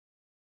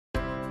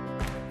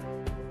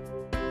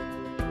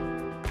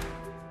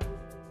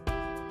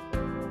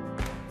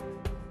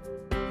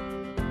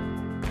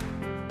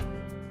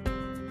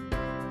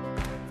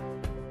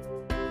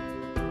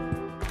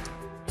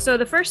So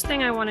the first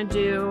thing I want to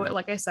do,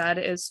 like I said,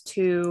 is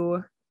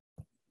to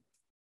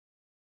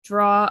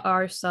draw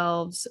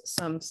ourselves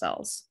some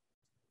cells.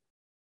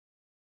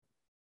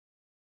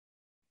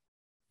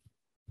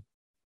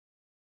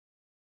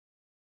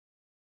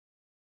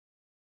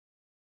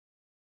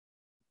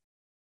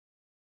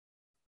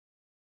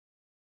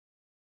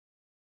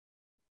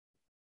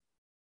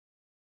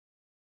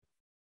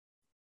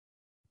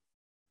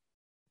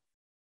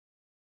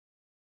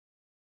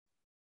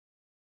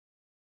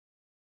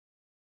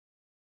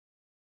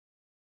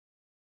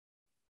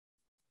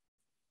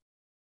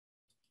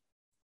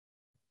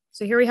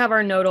 So here we have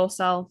our nodal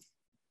cell.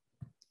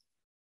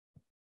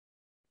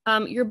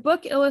 Your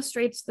book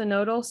illustrates the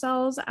nodal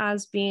cells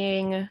as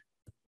being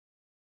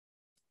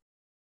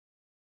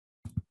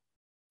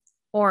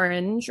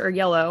orange or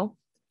yellow,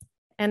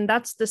 and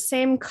that's the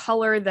same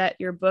color that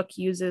your book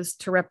uses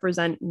to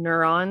represent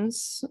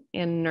neurons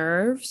and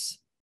nerves.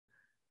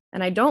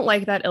 And I don't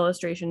like that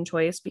illustration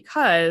choice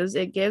because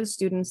it gives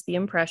students the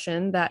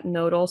impression that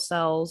nodal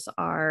cells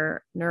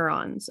are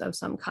neurons of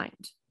some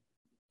kind,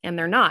 and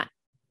they're not.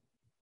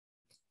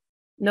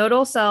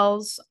 Nodal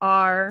cells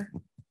are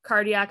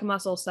cardiac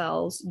muscle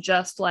cells,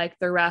 just like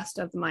the rest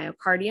of the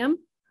myocardium.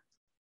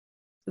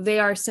 They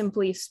are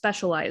simply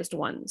specialized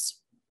ones.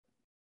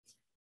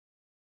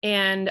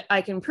 And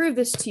I can prove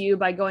this to you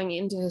by going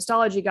into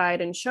histology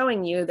guide and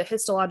showing you the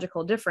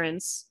histological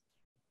difference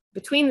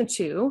between the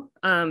two.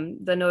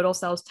 The nodal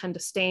cells tend to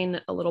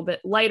stain a little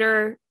bit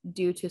lighter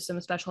due to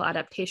some special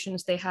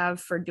adaptations they have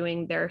for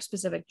doing their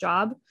specific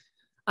job.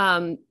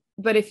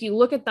 But if you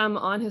look at them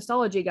on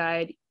histology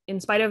guide, in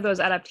spite of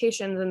those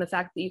adaptations and the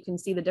fact that you can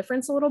see the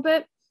difference a little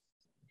bit,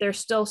 they're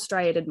still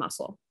striated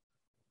muscle.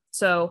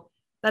 So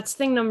that's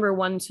thing number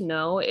one to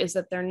know, is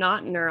that they're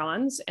not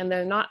neurons and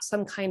they're not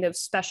some kind of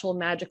special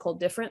magical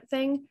different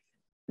thing.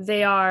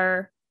 They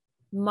are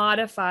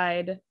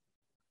modified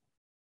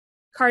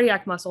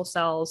cardiac muscle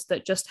cells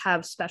that just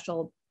have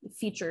special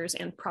features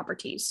and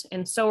properties,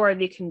 and so are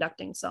the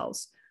conducting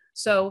cells.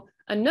 So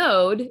a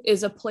node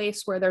is a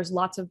place where there's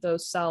lots of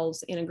those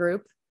cells in a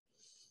group,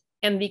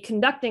 and the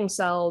conducting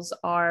cells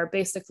are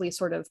basically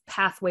sort of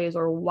pathways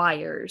or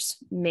wires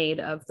made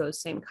of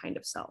those same kind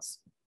of cells.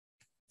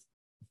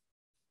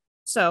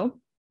 So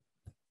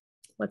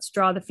let's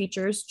draw the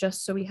features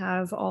just so we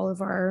have all of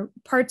our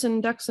parts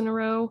and ducks in a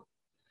row.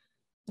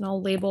 And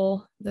I'll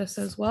label this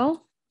as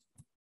well.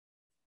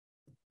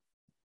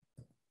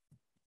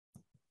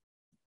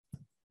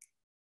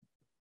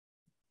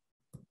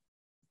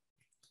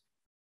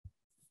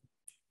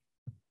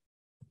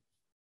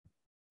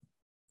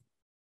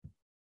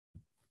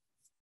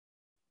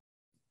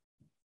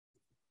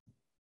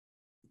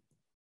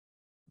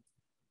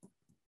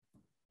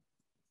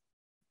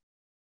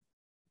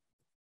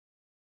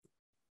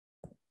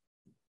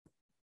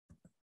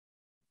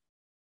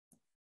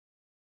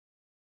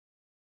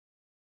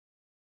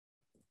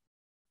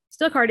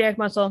 Still cardiac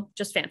muscle,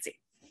 just fancy.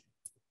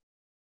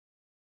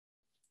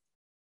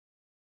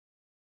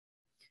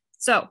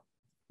 So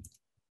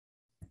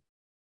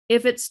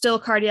if it's still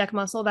cardiac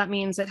muscle, that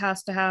means it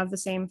has to have the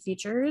same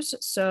features.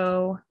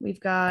 So we've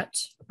got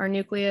our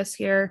nucleus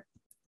here.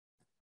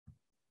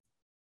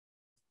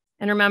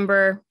 And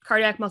remember,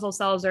 cardiac muscle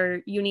cells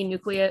are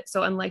uninucleate.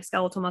 So unlike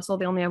skeletal muscle,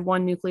 they only have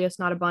one nucleus,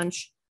 not a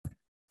bunch.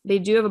 They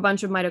do have a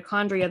bunch of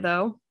mitochondria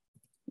though,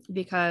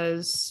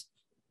 because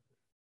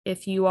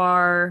if you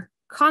are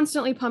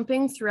constantly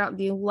pumping throughout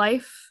the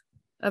life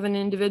of an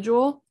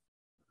individual,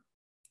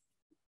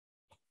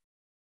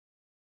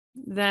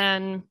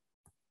 then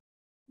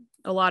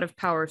a lot of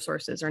power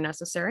sources are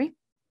necessary.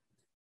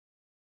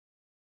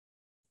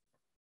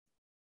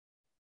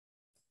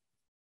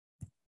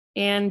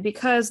 And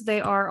because they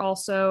are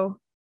also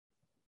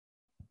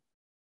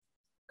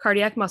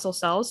cardiac muscle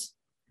cells,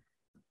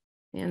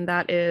 and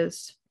that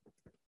is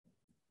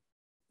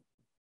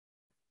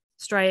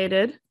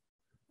striated,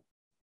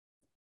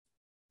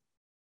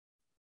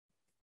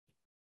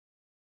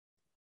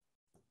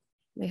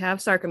 they have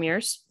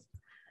sarcomeres.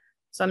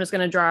 So I'm just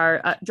going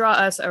to draw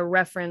us a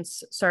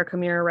reference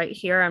sarcomere right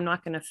here. I'm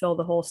not going to fill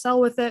the whole cell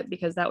with it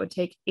because that would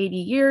take 80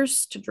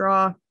 years to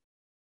draw,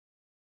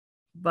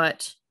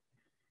 but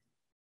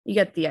you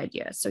get the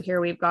idea. So here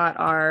we've got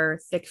our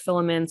thick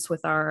filaments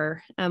with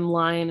our M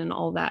line and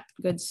all that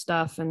good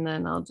stuff. And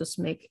then I'll just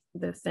make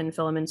the thin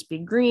filaments be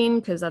green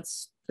because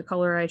that's the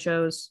color I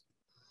chose.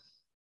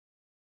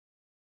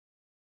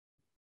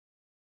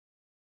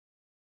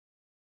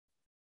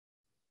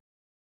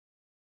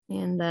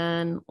 And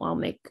then I'll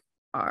make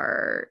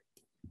our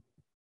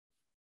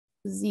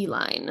Z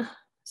line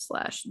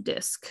 /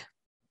 disc.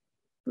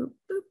 Boop,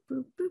 boop,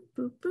 boop, boop,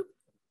 boop, boop.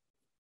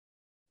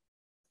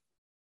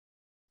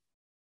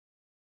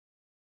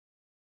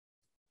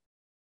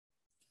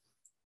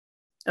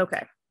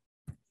 Okay.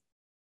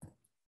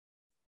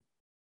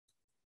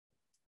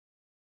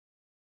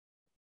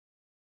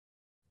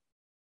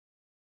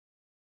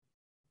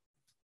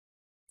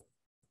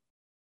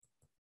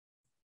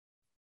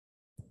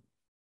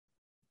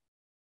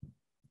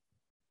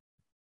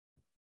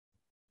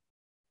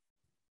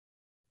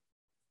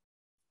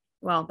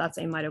 Well, that's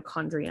a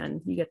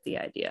mitochondrion. You get the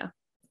idea.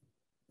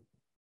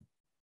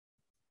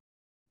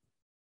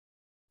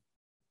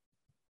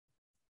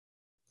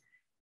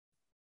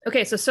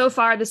 Okay, so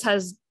far this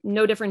has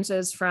no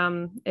differences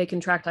from a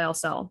contractile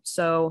cell.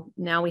 So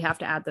now we have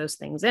to add those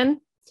things in.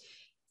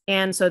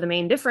 And so the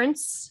main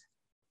difference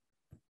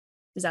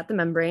is at the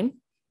membrane.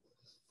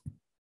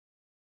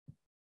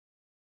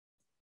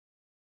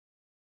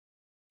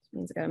 This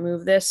means I gotta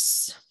move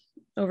this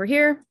over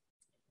here.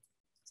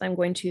 So I'm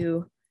going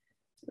to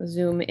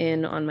zoom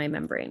in on my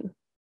membrane.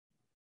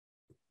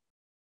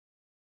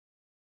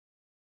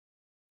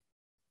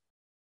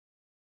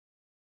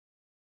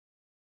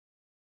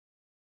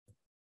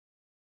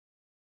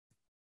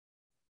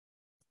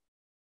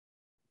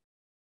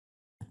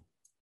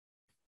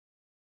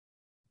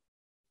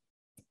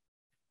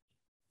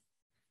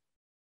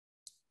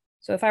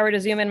 So if I were to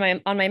zoom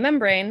in on my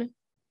membrane,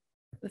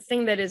 the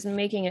thing that is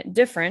making it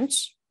different,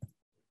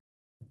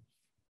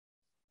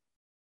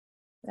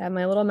 I have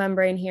my little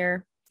membrane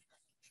here.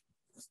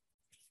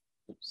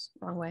 Oops,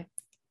 wrong way.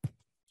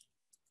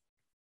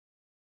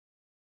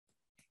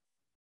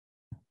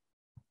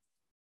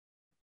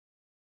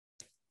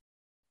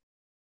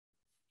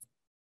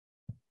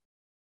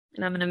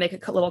 And I'm going to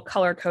make a little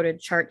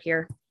color-coded chart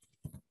here.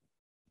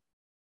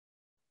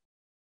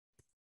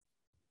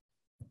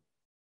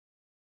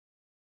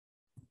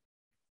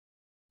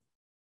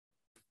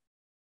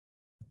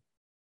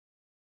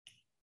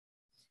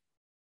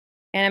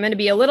 And I'm going to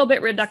be a little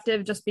bit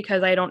reductive just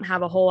because I don't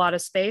have a whole lot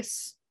of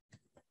space.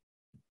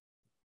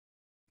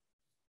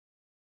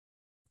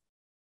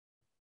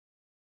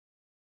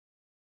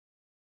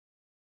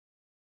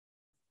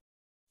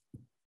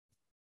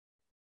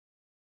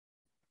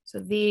 So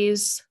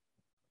these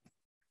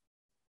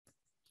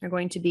are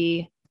going to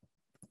be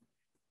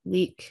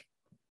leak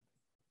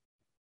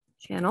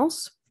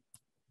channels.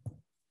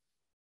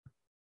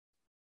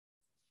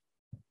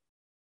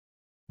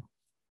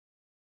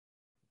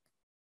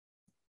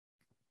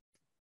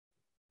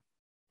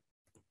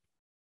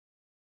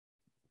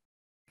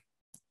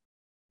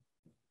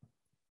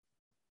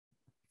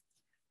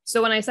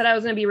 So when I said I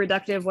was going to be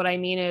reductive, what I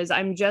mean is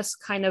I'm just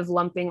kind of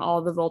lumping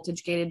all the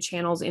voltage gated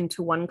channels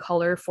into one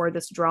color for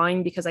this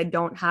drawing because I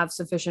don't have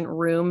sufficient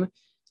room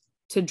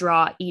to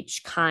draw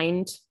each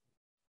kind.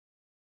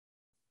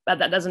 But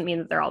that doesn't mean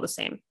that they're all the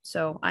same.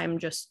 So I'm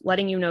just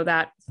letting you know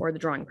that for the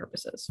drawing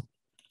purposes.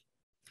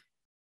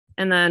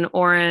 And then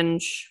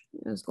orange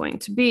is going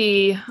to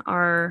be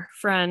our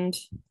friend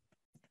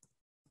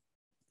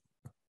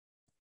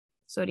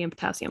sodium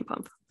potassium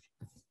pump.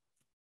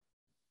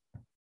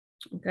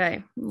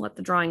 Okay, let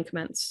the drawing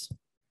commence.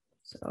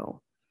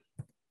 So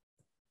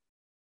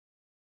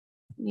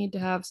need to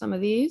have some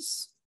of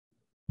these.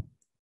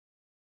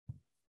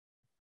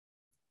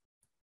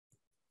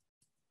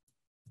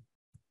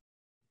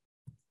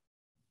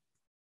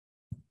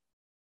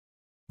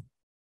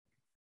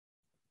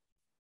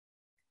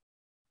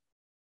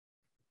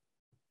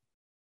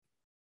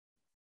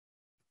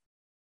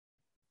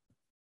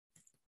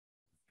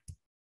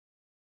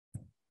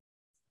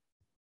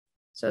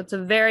 So it's a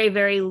very,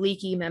 very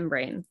leaky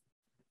membrane.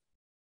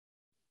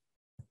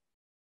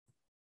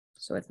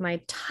 So with my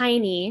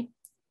tiny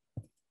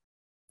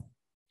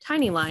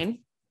line,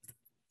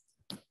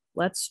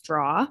 let's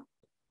draw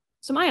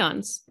some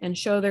ions and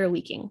show they're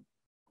leaking.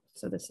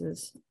 So this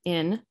is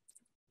in,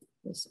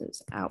 this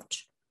is out.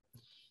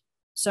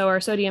 So our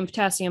sodium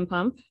potassium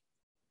pump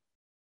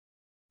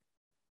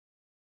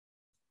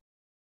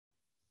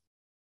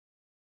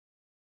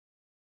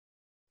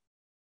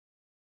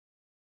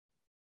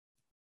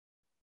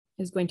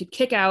is going to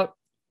kick out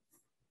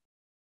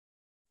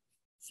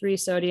 3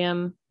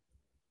 sodium,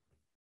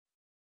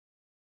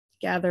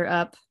 gather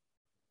up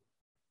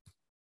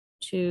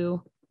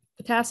 2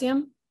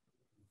 potassium.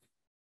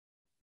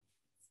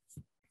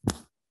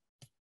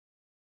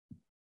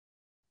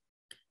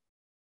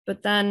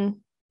 But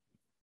then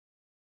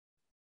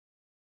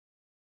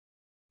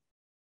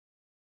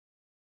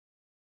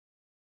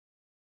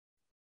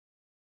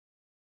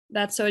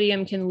that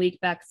sodium can leak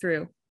back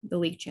through the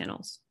leak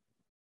channels.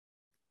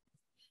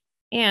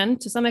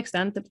 And to some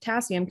extent, the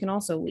potassium can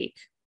also leak.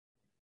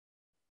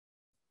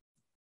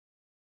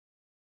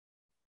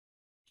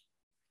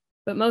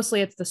 But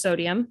mostly it's the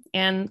sodium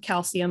and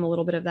calcium, a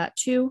little bit of that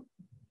too.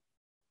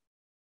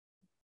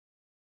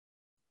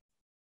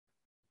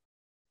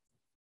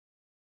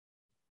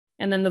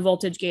 And then the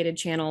voltage gated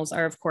channels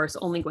are, of course,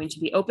 only going to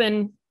be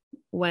open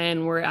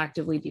when we're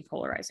actively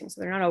depolarizing.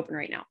 So they're not open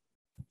right now.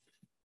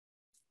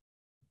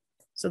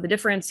 So the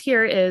difference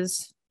here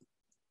is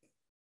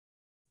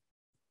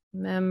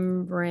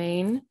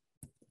membrane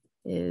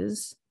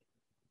is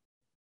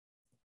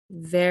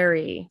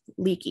very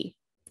leaky.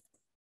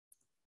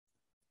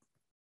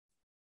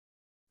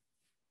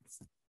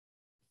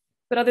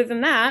 But other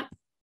than that,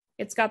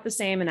 it's got the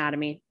same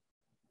anatomy.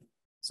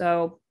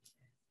 So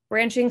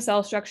branching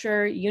cell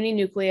structure,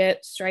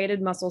 uninucleate, striated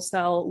muscle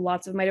cell,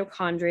 lots of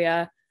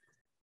mitochondria.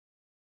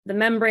 The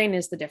membrane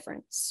is the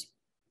difference.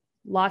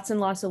 Lots and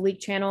lots of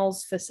leak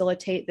channels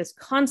facilitate this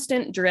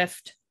constant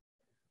drift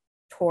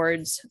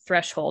towards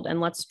threshold. And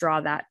let's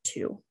draw that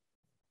too.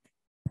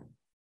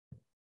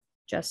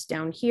 Just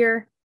down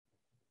here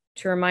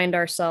to remind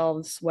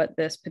ourselves what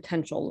this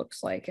potential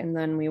looks like. And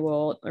then we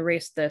will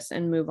erase this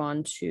and move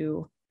on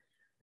to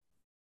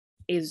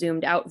a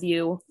zoomed out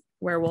view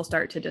where we'll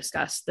start to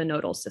discuss the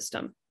nodal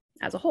system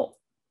as a whole.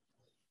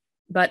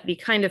 But the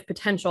kind of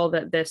potential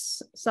that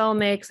this cell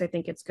makes, I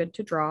think it's good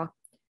to draw.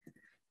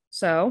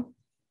 So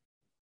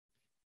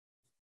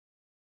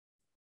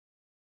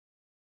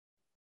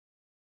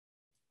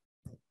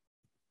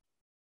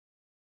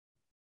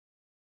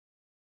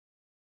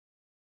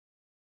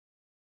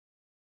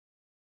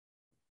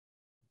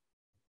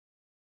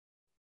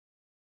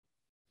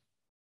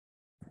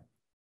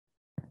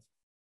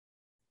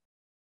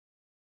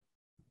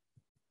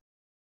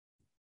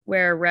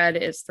where red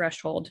is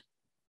threshold.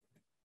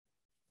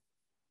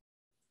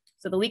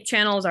 So the leak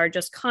channels are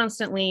just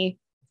constantly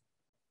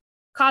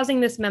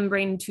causing this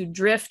membrane to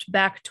drift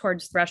back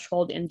towards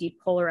threshold and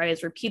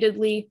depolarize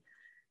repeatedly.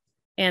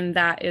 And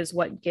that is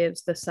what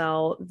gives the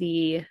cell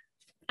the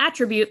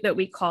attribute that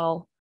we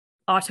call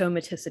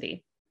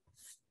automaticity.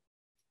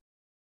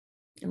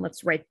 And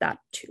let's write that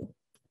too.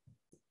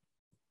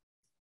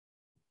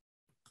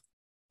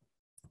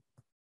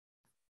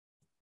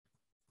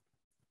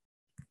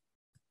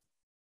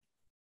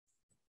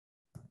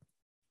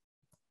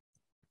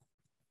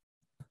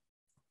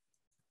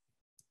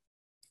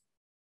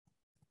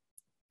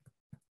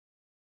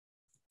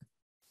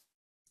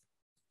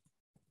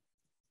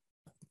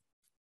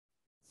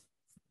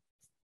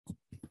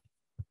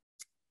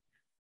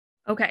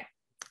 Okay,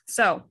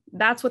 so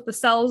that's what the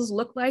cells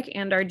look like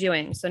and are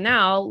doing. So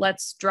now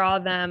let's draw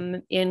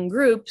them in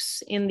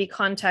groups in the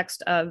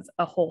context of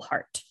a whole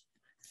heart.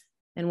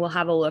 And we'll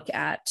have a look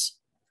at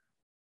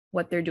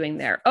what they're doing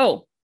there.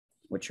 Oh,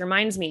 which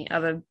reminds me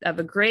of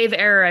a grave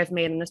error I've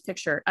made in this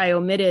picture. I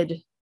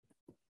omitted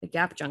the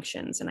gap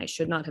junctions and I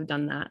should not have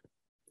done that.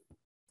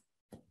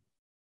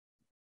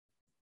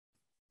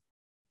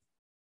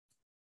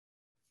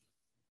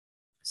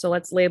 So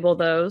let's label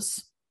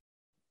those.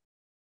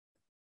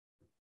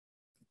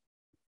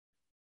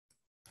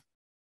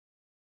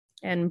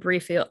 And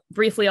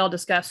briefly, I'll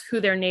discuss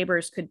who their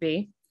neighbors could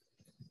be.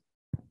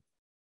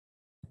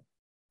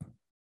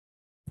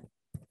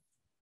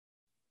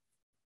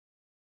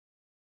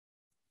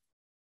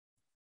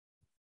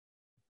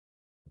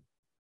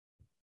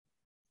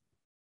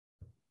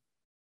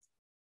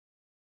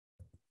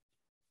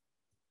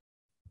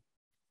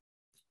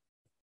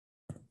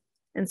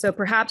 And so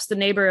perhaps the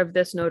neighbor of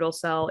this nodal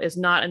cell is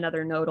not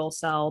another nodal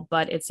cell,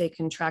 but it's a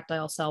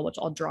contractile cell, which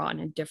I'll draw in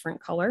a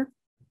different color.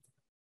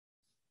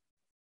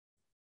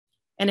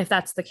 And if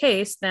that's the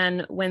case,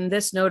 then when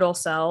this nodal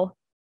cell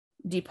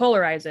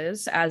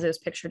depolarizes, as is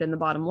pictured in the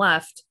bottom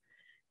left,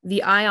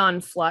 the ion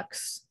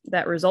flux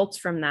that results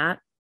from that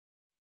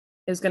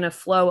is going to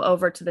flow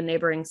over to the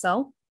neighboring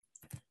cell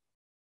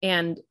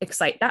and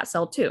excite that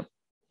cell too.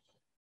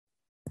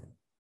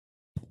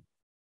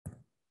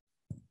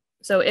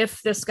 So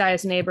if this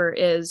guy's neighbor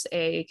is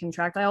a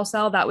contractile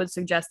cell, that would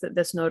suggest that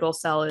this nodal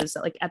cell is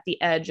like at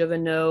the edge of a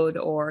node,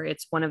 or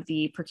it's one of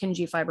the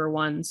Purkinje fiber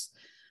ones.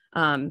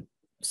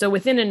 So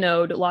within a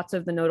node, lots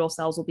of the nodal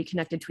cells will be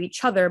connected to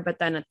each other, but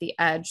then at the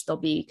edge, they'll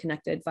be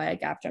connected via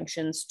gap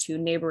junctions to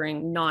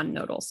neighboring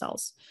non-nodal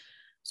cells.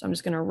 So I'm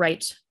just going to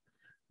write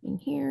in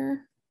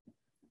here.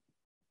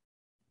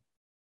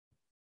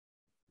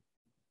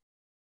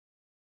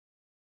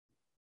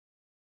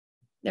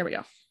 There we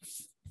go.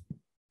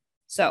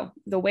 So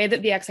the way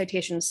that the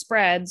excitation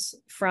spreads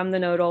from the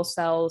nodal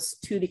cells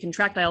to the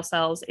contractile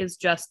cells is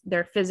just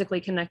they're physically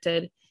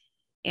connected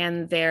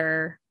and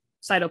their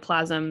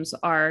cytoplasms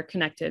are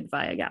connected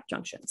via gap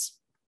junctions.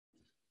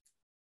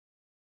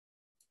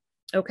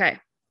 Okay.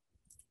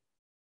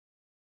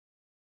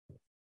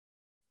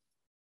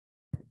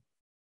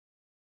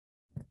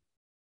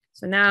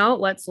 So now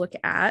let's look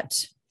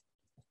at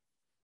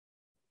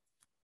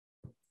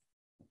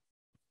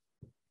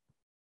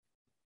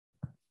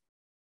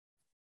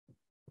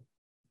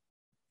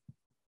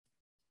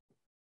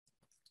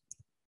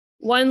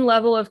one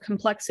level of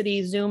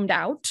complexity zoomed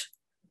out.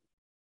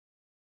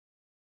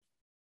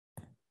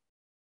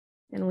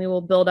 And we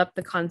will build up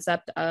the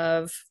concept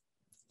of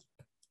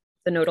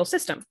the nodal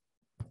system.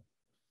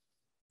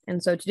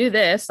 And so to do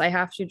this, I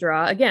have to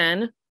draw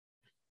again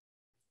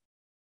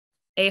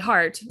a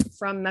heart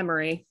from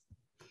memory.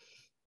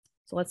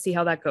 So let's see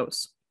how that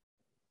goes.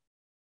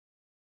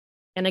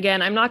 And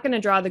again, I'm not going to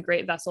draw the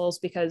great vessels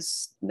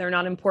because they're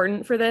not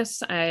important for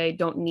this. I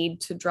don't need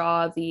to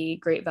draw the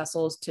great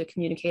vessels to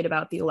communicate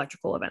about the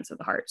electrical events of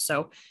the heart.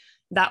 So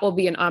that will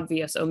be an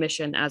obvious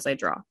omission as I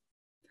draw.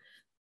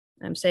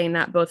 I'm saying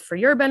that both for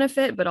your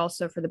benefit, but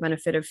also for the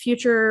benefit of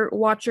future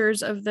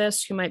watchers of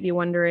this who might be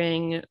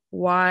wondering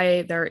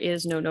why there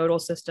is no nodal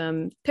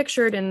system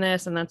pictured in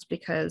this. And that's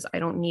because I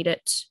don't need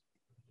it.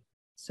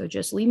 So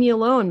just leave me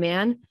alone,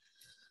 man.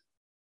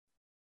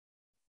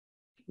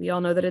 We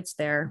all know that it's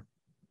there.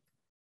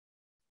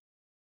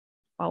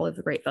 All of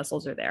the great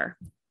vessels are there,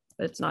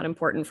 but it's not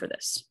important for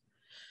this.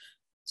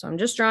 So I'm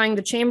just drawing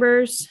the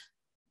chambers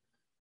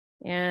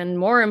and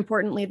more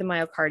importantly, the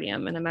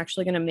myocardium. And I'm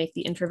actually going to make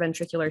the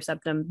interventricular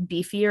septum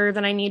beefier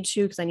than I need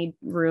to because I need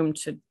room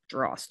to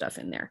draw stuff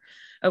in there.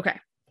 Okay.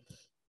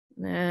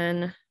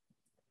 Then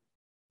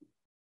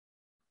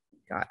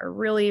got a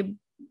really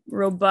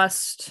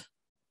robust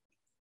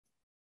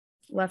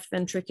left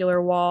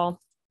ventricular wall.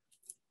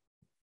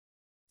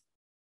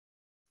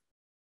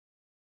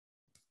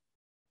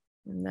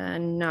 And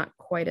then not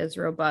quite as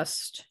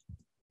robust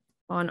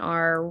on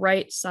our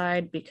right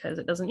side because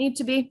it doesn't need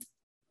to be.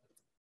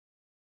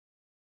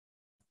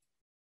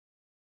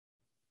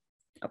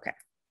 Okay.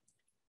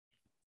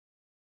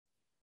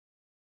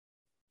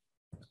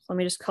 So let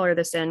me just color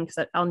this in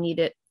because I'll need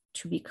it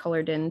to be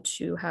colored in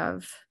to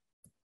have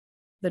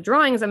the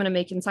drawings I'm going to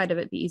make inside of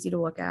it be easy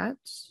to look at.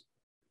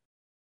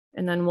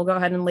 And then we'll go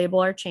ahead and label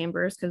our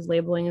chambers because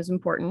labeling is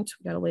important.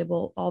 We got to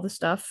label all the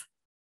stuff.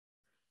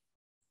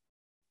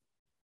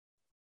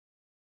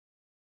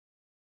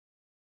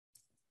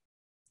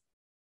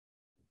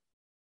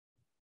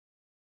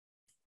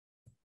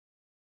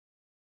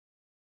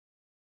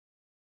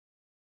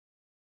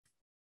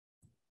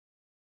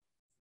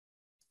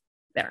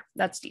 There,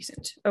 that's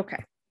decent.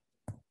 Okay.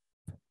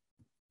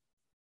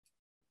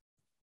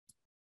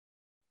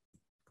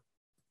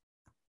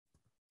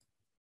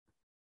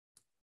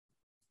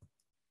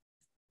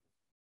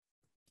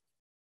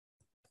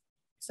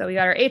 So we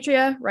got our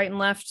atria, right and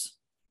left.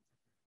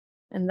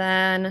 And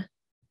then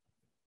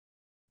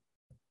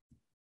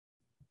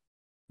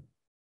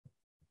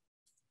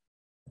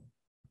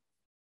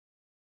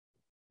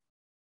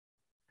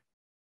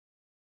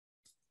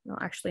I'll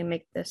actually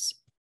make this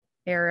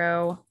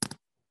arrow,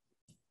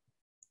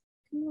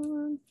 come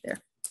on, there,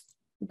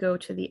 go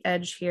to the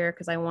edge here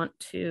because I want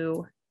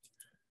to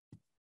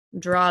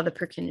draw the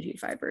Purkinje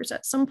fibers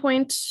at some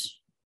point.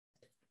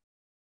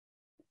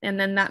 And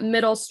then that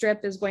middle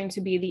strip is going to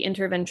be the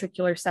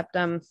interventricular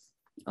septum.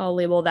 I'll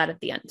label that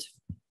at the end.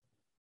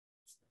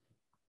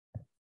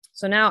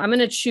 So now I'm going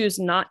to choose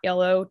not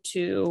yellow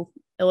to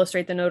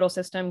illustrate the nodal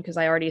system because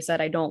I already said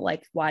I don't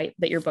like why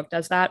that your book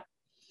does that.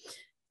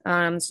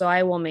 So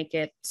I will make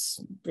it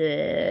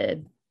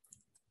the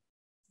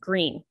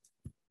green.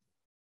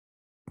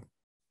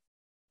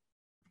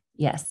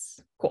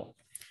 Yes. Cool.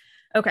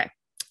 Okay.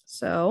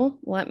 So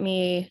let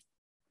me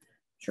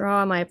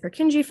draw my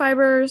Purkinje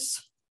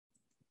fibers.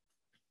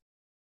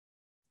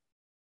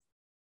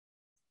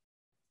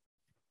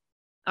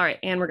 All right,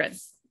 and we're good.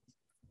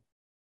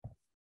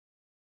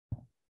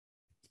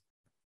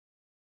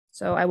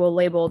 So I will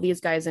label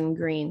these guys in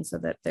green so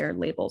that their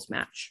labels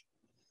match.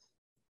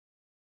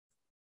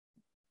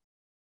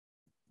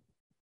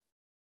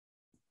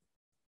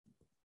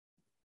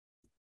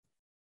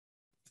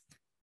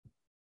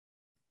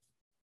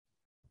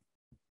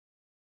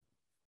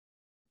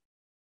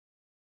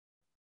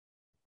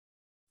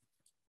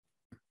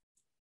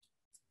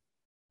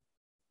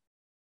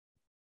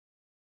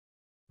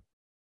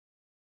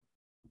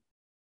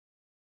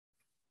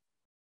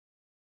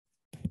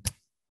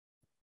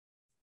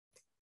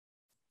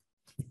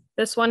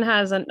 This one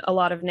has a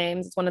lot of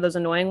names. It's one of those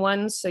annoying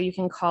ones. So you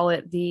can call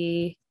it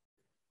the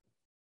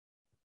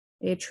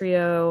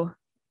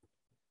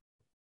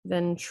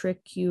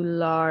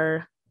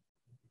atrioventricular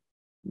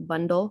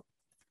bundle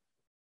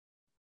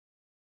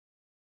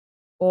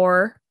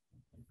or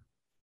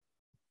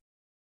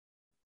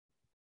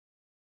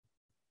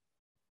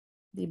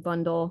the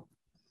bundle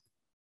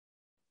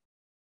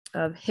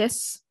of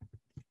His,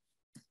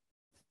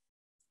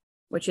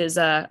 which is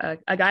a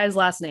guy's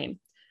last name.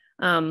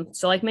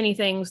 So like many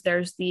things,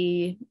 there's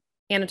the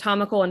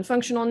anatomical and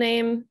functional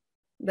name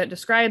that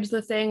describes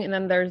the thing. And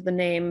then there's the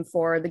name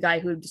for the guy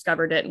who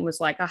discovered it and was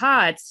like,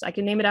 aha, I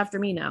can name it after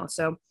me now.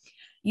 So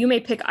you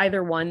may pick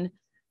either one.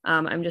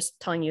 I'm just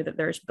telling you that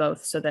there's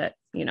both so that,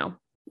 you know,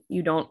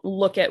 you don't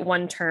look at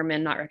one term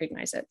and not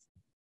recognize it.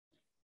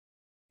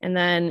 And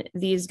then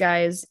these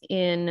guys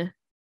in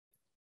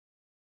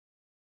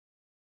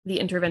the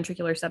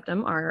interventricular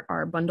septum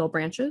are bundle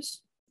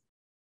branches.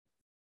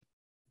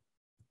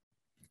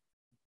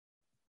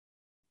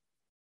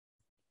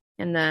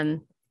 And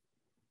then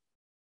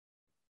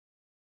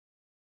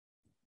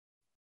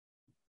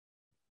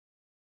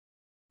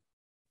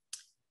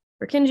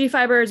Purkinje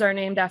fibers are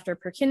named after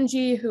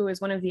Purkinje, who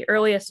is one of the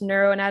earliest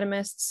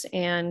neuroanatomists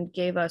and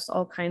gave us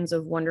all kinds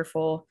of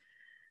wonderful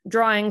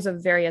drawings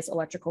of various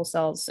electrical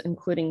cells,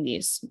 including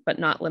these, but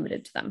not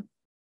limited to them.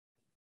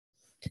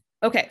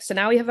 Okay, so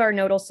now we have our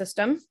nodal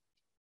system.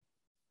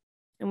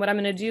 And what I'm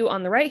going to do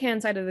on the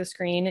right-hand side of the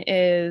screen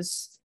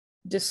is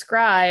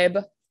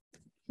describe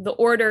the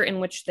order in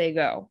which they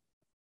go.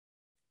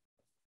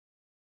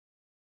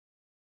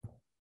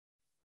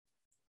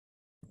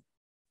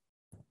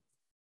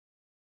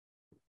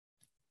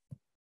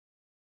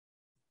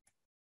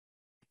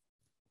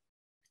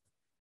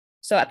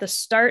 So at the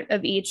start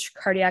of each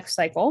cardiac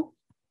cycle,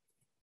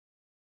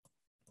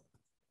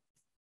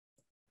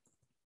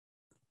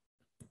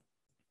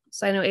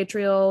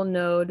 sinoatrial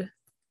node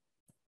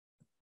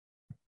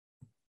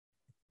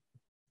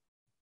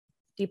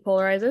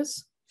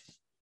depolarizes.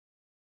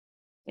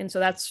 And so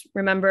that's,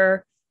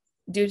 remember,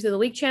 Due to the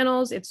leak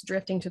channels, it's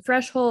drifting to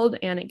threshold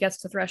and it gets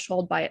to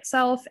threshold by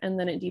itself, and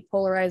then it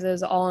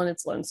depolarizes all on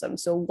its lonesome.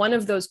 So one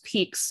of those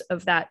peaks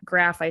of that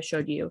graph I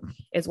showed you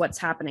is what's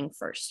happening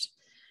first.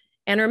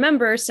 And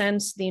remember,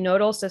 since the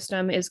nodal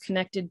system is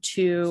connected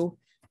to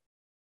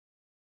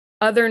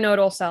other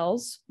nodal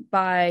cells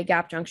by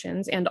gap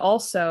junctions and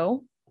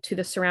also to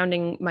the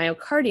surrounding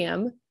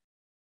myocardium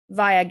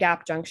via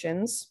gap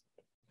junctions,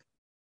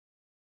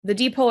 the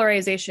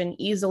depolarization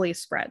easily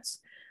spreads.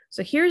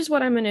 So here's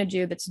what I'm going to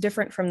do that's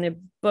different from the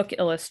book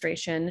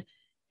illustration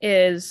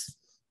is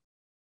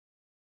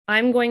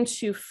I'm going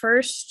to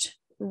first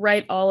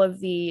write all of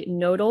the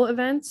nodal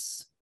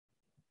events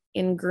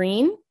in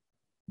green.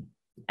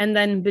 And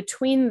then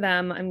between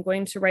them, I'm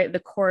going to write the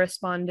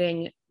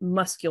corresponding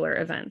muscular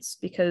events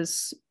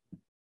because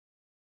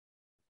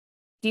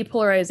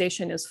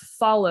depolarization is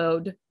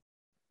followed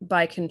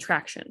by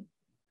contraction.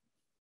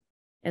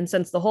 And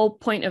since the whole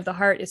point of the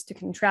heart is to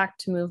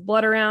contract to move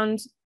blood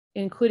around,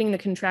 including the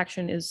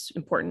contraction is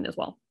important as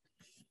well.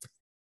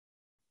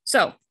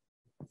 So,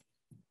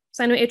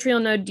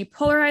 sinoatrial node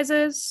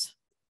depolarizes.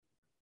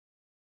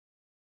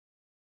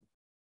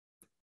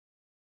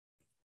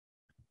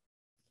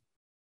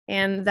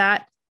 And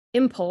that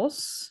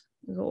impulse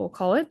is what we'll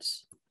call it.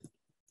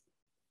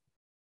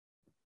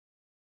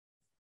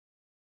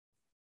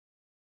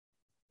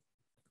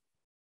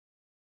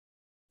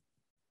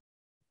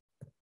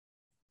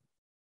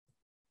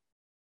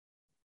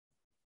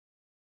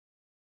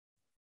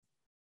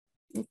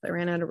 Oops, I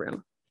ran out of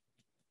room.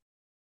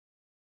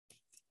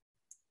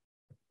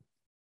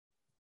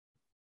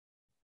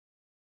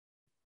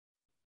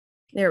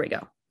 There we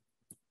go.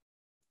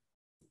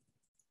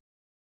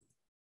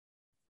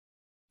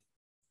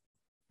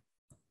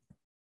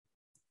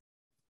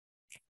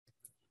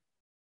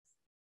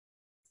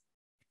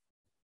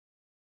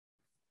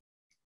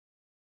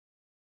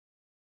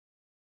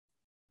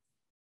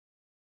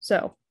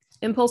 So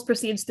impulse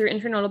proceeds through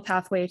internodal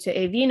pathway to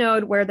AV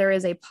node where there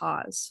is a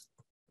pause.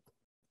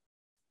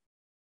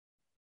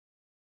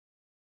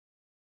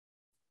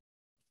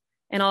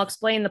 And I'll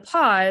explain the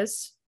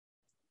pause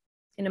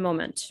in a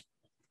moment.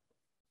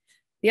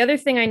 The other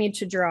thing I need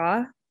to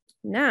draw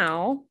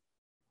now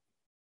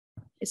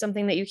is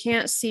something that you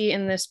can't see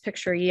in this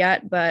picture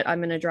yet, but I'm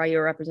going to draw you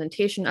a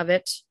representation of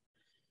it.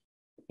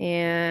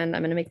 And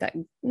I'm going to make that,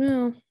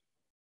 no,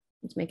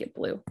 let's make it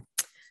blue.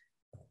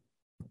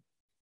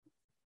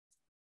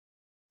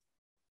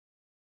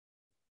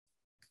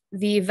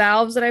 The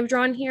valves that I've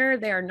drawn here,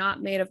 they are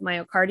not made of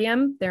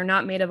myocardium. They're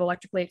not made of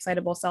electrically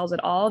excitable cells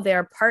at all. They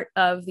are part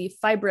of the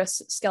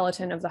fibrous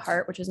skeleton of the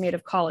heart, which is made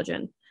of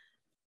collagen.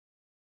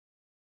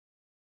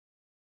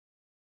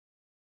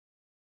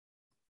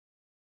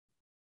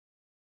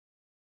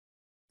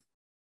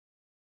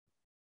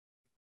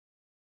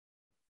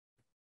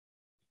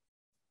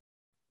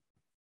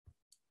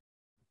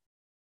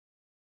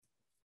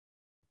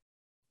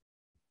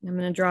 I'm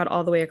going to draw it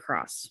all the way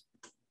across.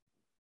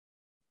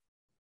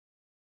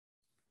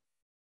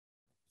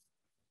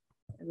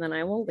 And then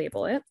I will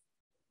label it.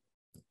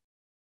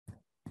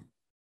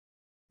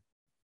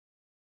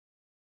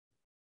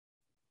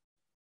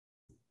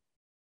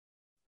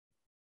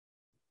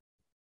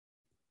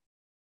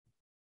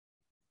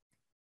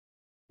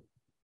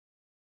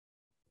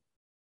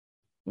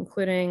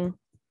 Including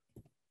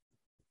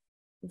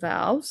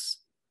valves,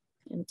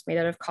 and it's made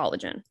out of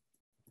collagen.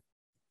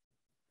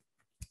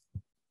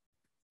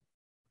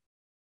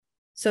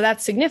 So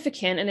that's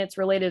significant, and it's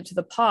related to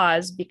the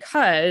pause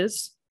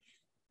because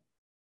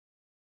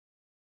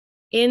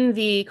in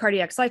the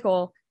cardiac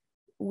cycle,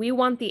 we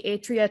want the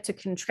atria to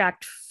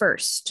contract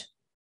first,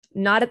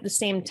 not at the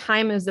same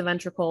time as the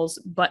ventricles,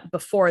 but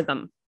before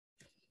them.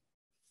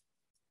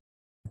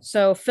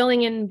 So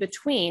filling in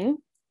between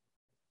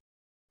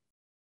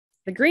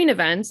the green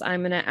events,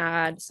 I'm going to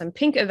add some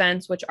pink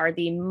events, which are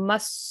the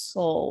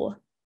muscle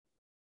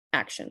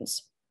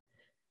actions.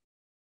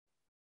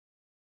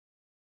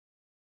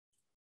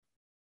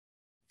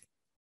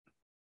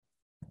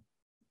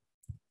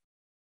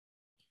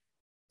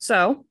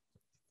 So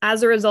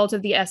as a result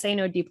of the SA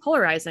node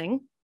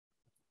depolarizing,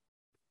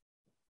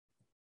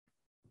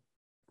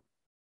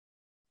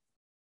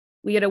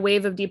 we get a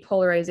wave of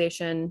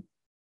depolarization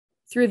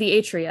through the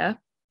atria.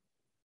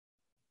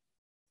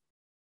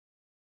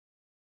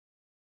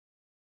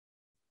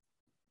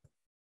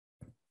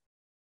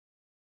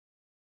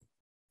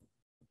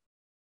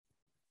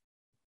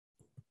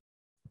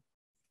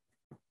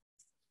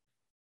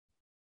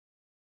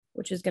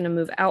 Which is going to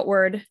move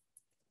outward.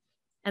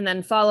 And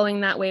then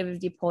following that wave of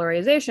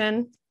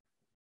depolarization,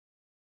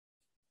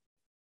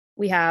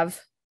 we have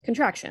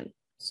contraction.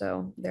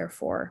 So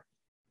therefore,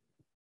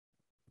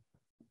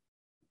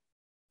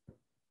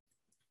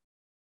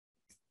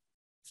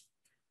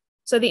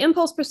 so the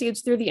impulse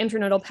proceeds through the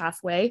internodal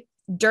pathway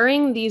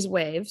during these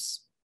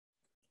waves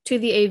to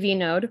the AV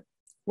node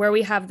where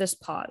we have this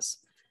pause.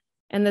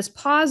 And this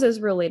pause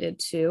is related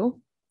to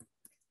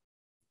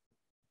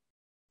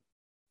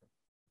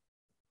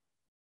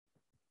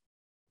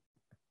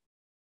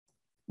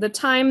the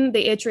time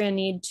the atria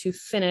need to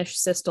finish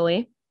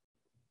systole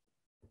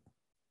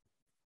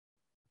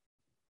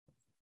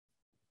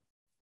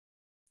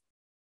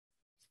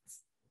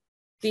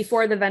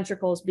before the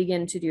ventricles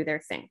begin to do their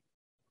thing.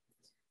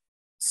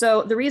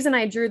 So the reason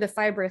I drew the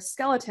fibrous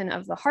skeleton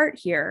of the heart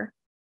here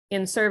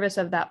in service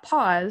of that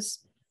pause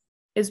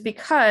is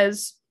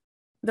because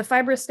the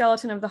fibrous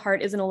skeleton of the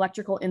heart is an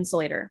electrical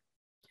insulator.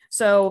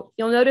 So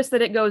you'll notice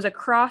that it goes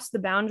across the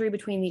boundary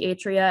between the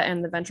atria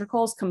and the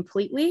ventricles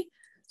completely.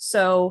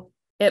 So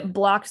it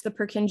blocks the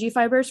Purkinje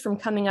fibers from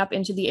coming up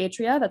into the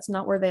atria. That's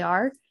not where they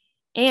are.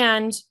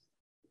 And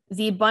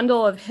the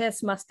bundle of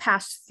His must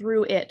pass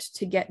through it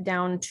to get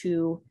down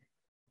to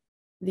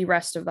the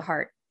rest of the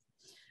heart.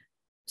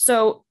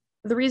 So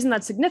the reason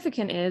that's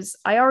significant is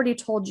I already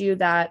told you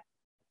that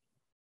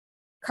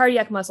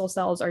cardiac muscle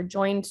cells are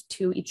joined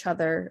to each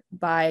other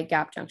by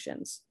gap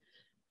junctions.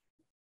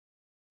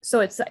 So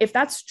if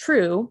that's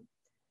true,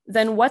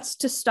 then what's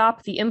to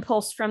stop the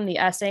impulse from the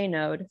SA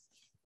node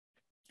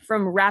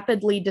from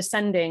rapidly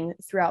descending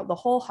throughout the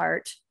whole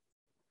heart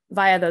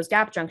via those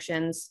gap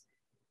junctions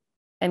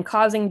and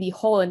causing the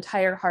whole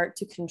entire heart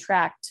to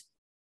contract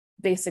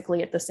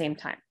basically at the same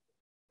time?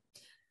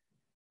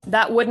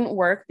 That wouldn't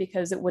work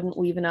because it wouldn't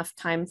leave enough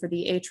time for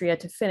the atria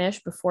to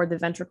finish before the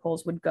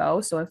ventricles would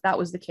go. So if that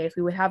was the case,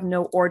 we would have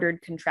no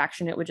ordered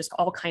contraction. It would just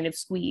all kind of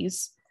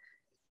squeeze.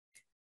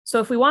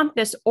 So if we want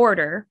this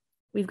order,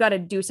 we've got to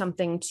do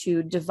something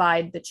to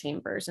divide the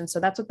chambers. And so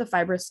that's what the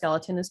fibrous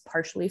skeleton is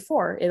partially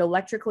for. It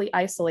electrically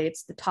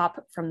isolates the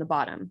top from the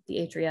bottom, the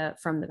atria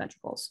from the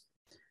ventricles,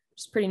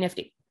 which is pretty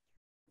nifty.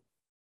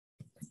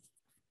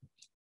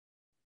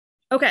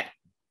 Okay,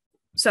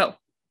 so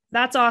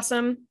that's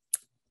awesome.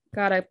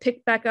 Got to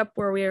pick back up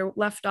where we were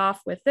left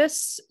off with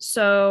this.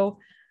 So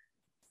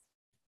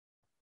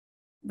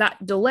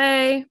that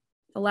delay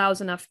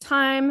allows enough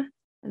time.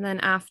 And then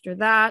after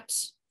that,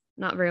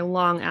 not very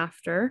long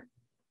after,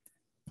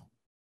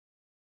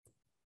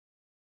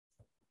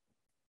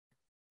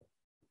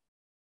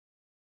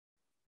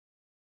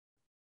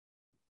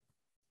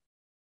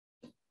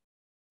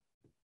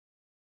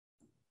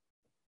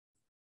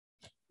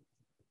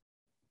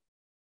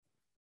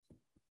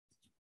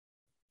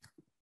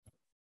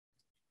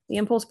 the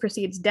impulse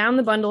proceeds down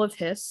the bundle of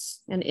His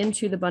and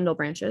into the bundle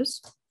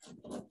branches.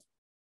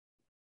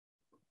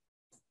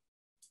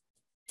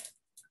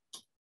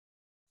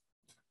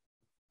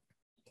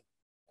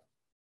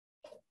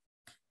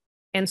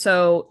 And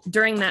so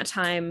during that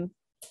time,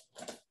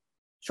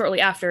 shortly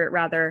after it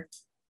rather,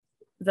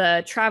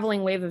 the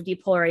traveling wave of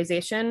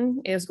depolarization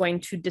is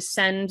going to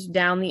descend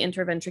down the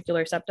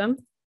interventricular septum.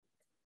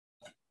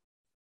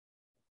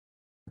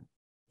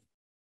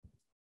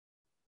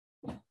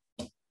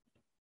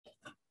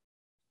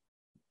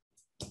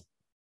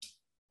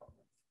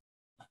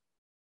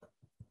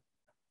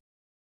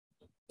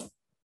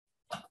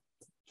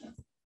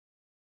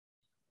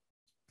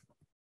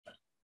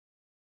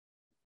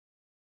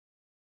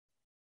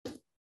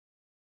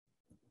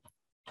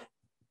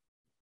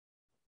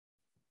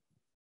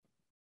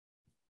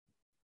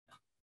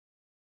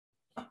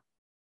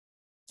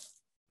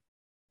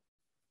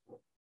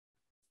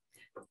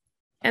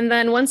 And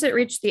then once it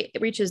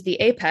reaches the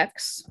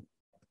apex,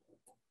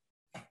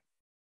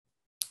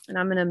 and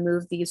I'm going to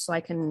move these so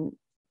I can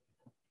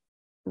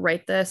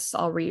write this.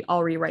 I'll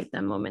rewrite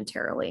them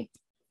momentarily.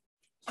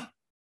 I'm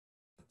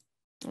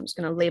just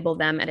going to label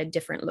them at a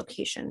different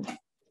location.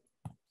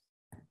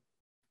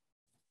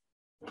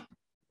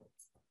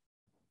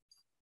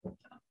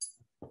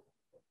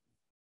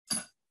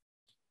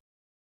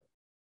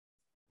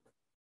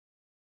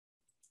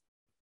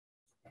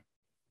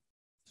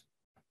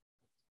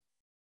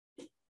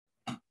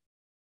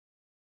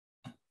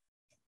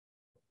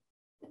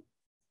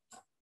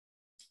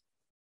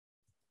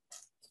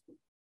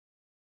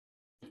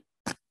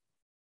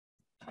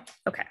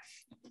 Okay,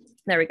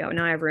 there we go.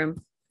 Now I have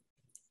room.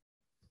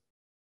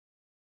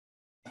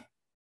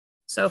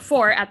 So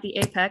 4 at the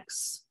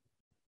apex.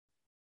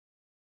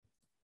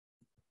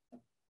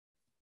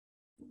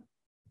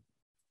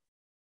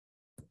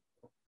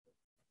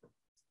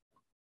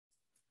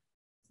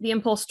 The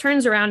impulse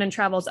turns around and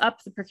travels up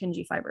the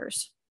Purkinje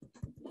fibers.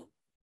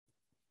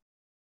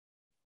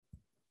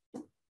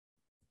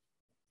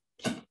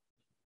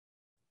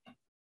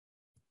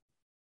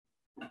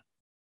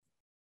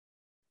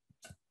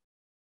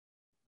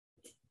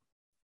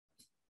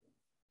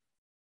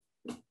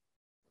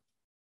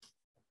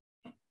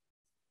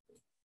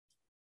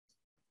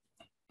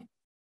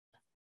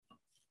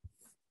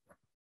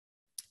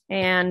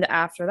 And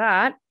after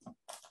that,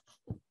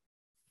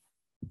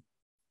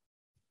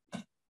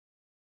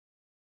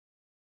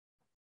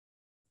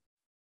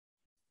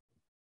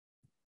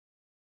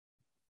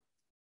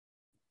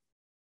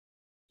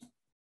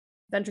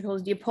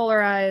 ventricles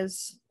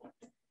depolarize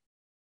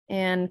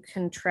and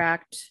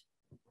contract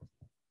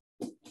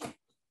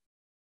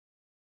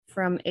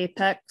from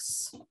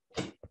apex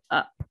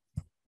up.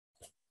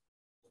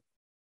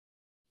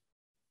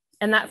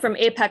 And that from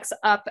apex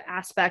up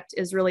aspect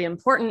is really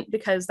important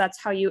because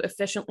that's how you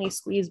efficiently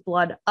squeeze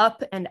blood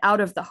up and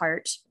out of the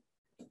heart,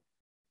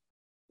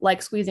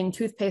 like squeezing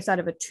toothpaste out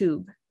of a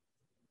tube.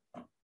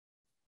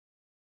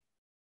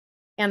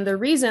 And the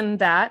reason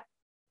that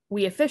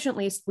we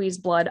efficiently squeeze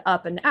blood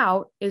up and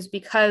out is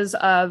because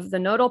of the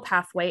nodal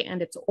pathway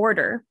and its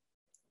order,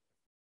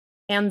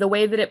 and the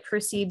way that it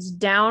proceeds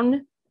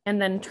down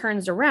and then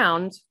turns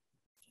around.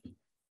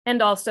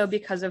 And also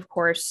because, of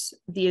course,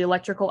 the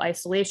electrical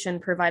isolation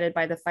provided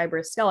by the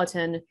fibrous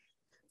skeleton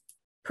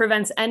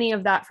prevents any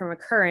of that from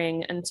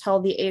occurring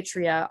until the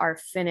atria are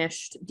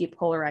finished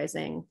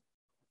depolarizing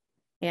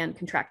and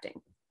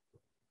contracting.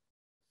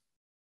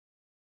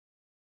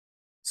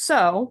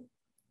 So,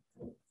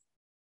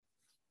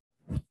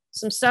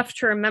 some stuff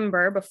to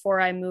remember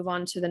before I move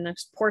on to the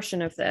next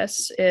portion of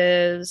this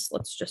is,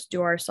 let's just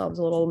do ourselves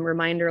a little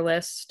reminder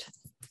list.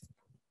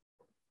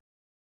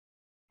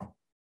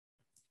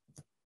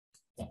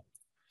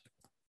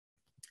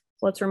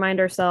 Let's remind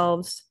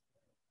ourselves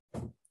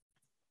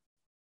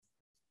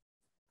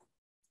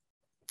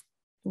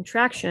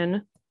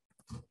contraction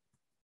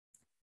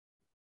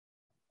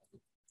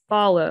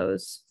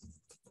follows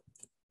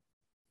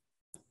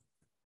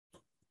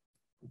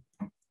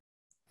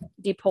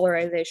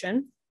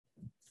depolarization.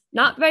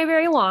 Not by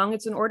very long,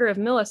 it's an order of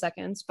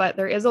milliseconds, but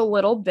there is a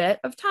little bit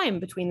of time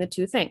between the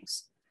two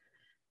things,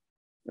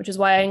 which is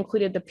why I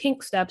included the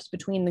pink steps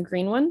between the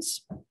green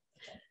ones.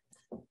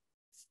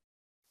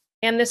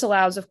 And this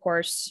allows, of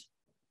course,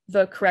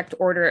 the correct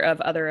order of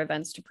other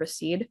events to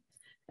proceed.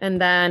 And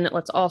then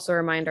let's also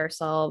remind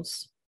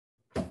ourselves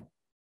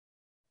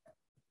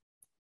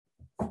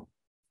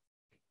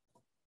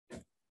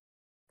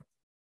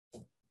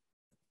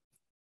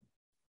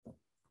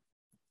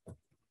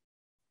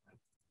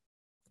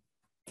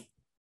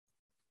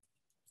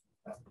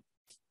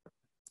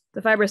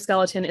the fibrous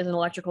skeleton is an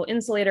electrical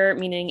insulator,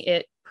 meaning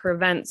it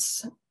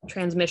prevents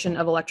transmission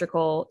of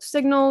electrical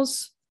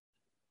signals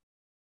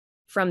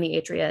from the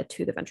atria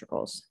to the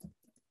ventricles.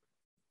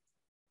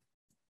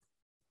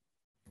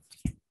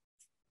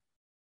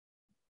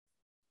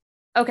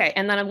 Okay,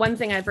 and then one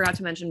thing I forgot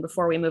to mention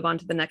before we move on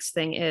to the next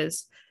thing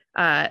is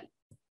the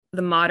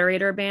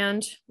moderator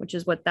band, which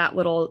is what that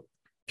little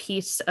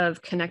piece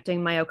of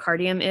connecting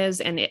myocardium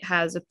is, and it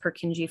has a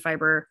Purkinje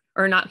fiber,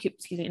 or not,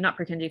 excuse me, not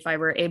Purkinje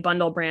fiber, a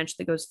bundle branch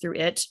that goes through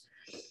it.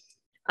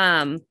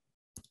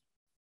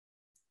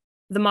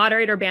 The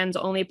moderator band's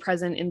only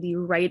present in the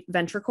right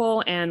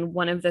ventricle, and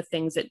one of the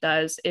things it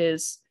does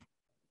is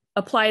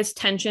applies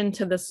tension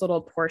to this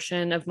little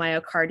portion of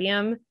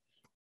myocardium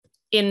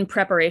in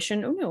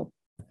preparation,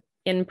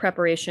 in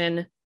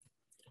preparation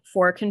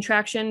for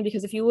contraction,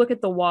 because if you look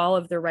at the wall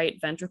of the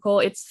right ventricle,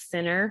 it's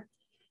thinner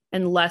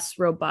and less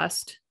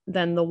robust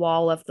than the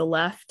wall of the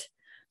left.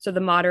 So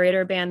the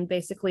moderator band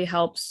basically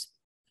helps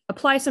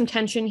apply some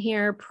tension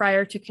here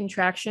prior to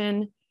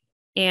contraction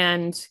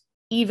and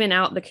even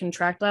out the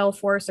contractile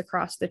force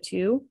across the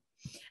two,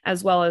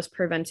 as well as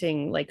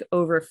preventing like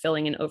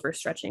overfilling and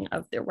overstretching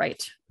of the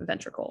right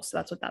ventricle. So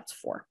that's what that's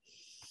for.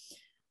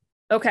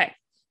 Okay,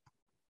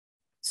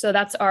 so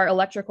that's our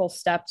electrical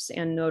steps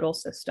and nodal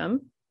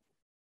system.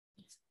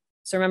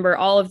 So remember,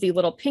 all of the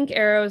little pink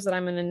arrows that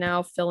I'm going to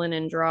now fill in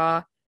and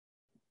draw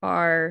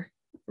are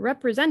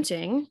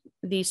representing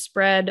the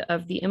spread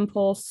of the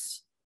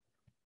impulse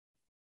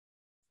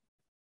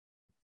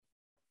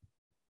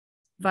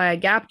via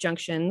gap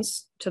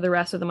junctions to the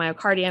rest of the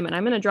myocardium. And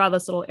I'm going to draw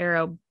this little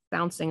arrow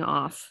bouncing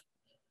off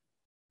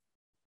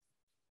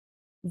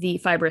the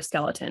fibrous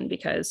skeleton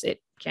because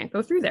it can't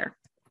go through there.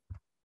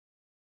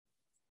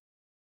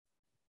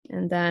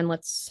 And then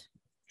let's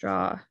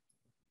draw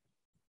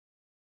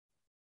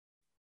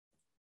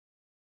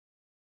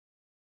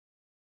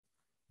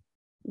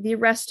the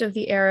rest of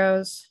the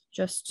arrows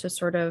just to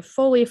sort of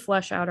fully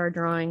flesh out our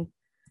drawing.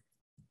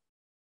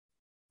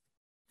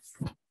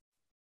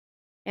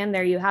 And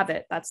there you have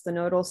it. That's the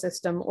nodal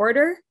system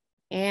order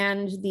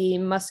and the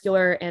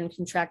muscular and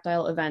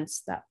contractile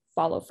events that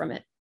follow from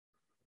it.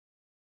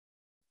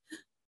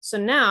 So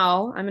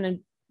now I'm going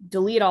to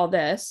delete all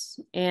this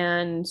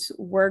and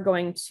we're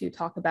going to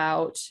talk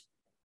about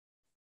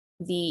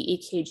the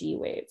EKG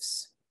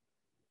waves.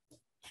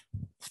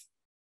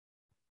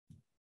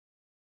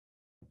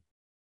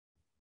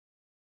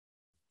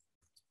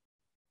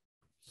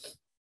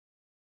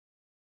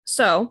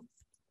 So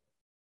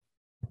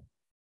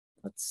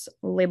let's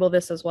label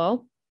this as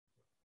well.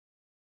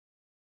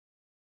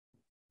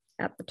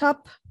 At the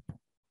top,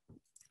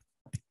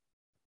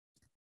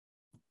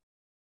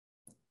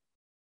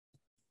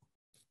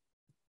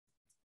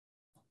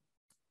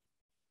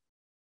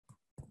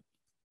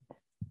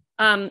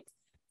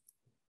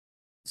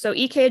 so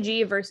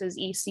EKG versus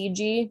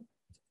ECG,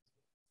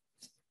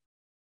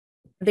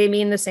 they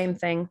mean the same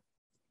thing.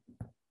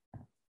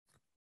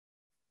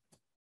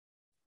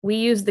 We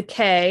use the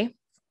K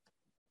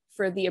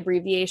for the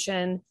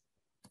abbreviation,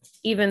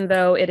 even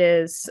though it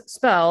is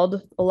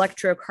spelled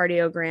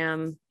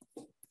electrocardiogram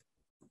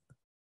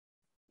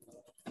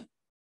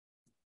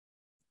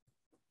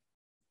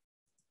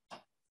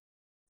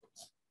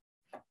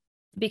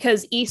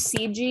because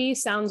ECG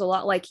sounds a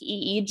lot like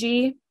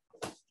EEG.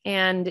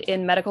 And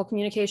in medical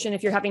communication,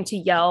 if you're having to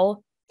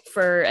yell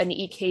for an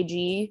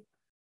EKG,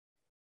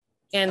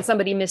 and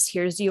somebody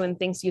mishears you and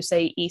thinks you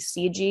say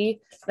ECG,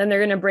 then they're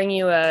going to bring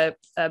you a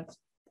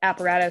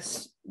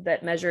apparatus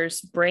that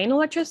measures brain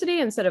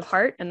electricity instead of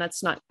heart, and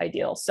that's not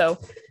ideal. So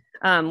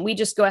we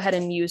just go ahead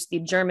and use the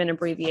German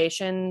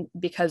abbreviation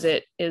because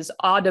it is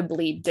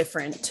audibly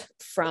different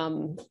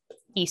from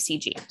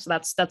ECG. So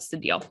that's the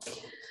deal.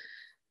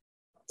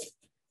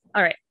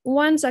 All right,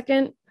 1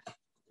 second.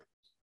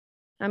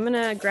 I'm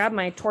gonna grab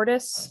my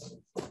tortoise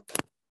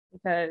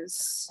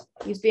because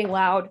he's being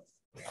loud.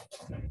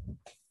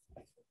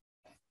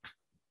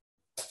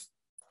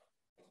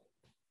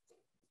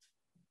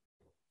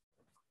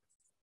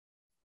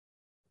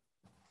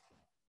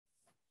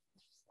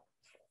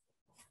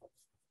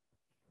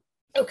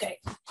 Okay.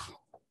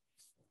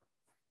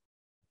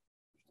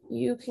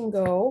 You can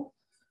go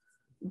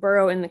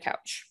burrow in the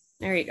couch.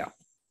 There you go.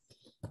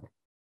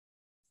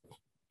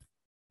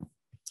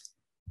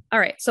 All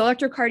right, so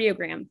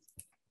electrocardiogram.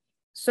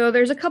 So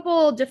there's a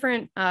couple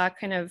different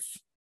kind of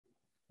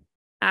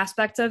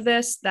aspects of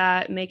this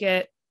that make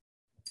it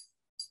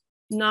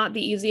not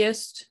the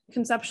easiest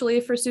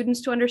conceptually for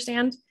students to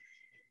understand.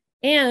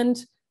 And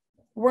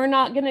we're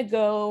not gonna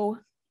go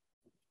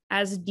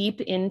as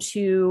deep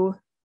into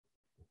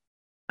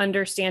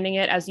understanding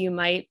it as you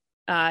might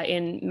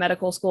in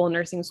medical school,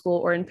 nursing school,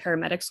 or in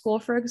paramedic school,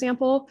 for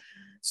example.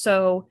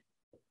 So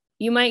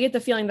you might get the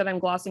feeling that I'm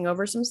glossing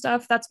over some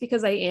stuff. That's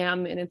because I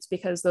am, and it's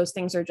because those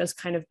things are just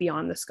kind of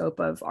beyond the scope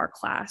of our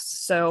class.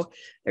 So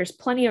there's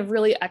plenty of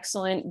really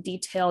excellent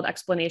detailed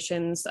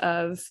explanations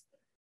of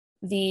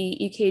the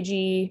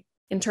EKG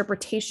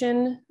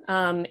interpretation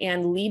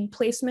and lead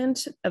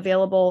placement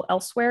available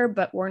elsewhere,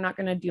 but we're not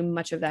going to do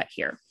much of that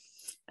here.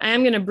 I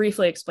am going to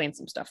briefly explain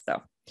some stuff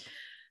though.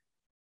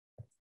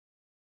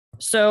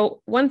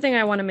 So one thing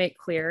I want to make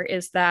clear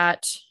is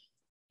that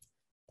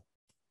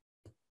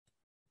I'm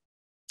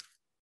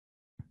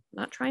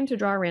not trying to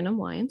draw random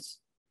lines,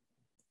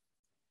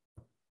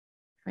 I'm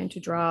trying to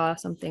draw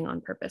something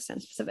on purpose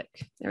and specific.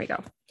 There we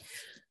go.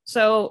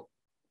 So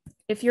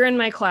if you're in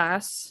my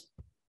class,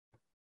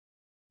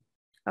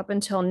 up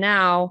until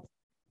now,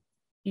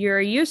 you're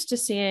used to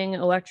seeing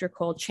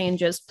electrical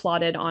changes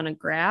plotted on a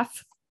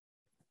graph.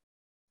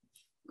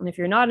 And if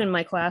you're not in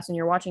my class and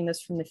you're watching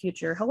this from the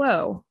future,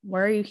 hello,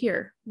 why are you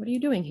here? What are you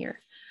doing here?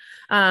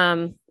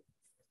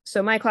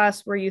 So my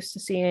class, we're used to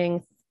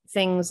seeing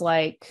things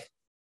like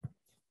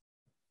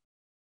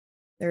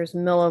there's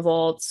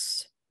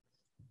millivolts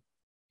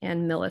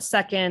and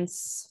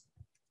milliseconds,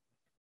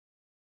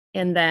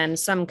 and then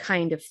some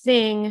kind of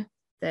thing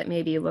that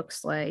maybe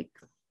looks like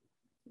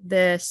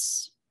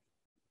this,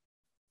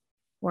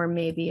 or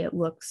maybe it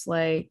looks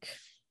like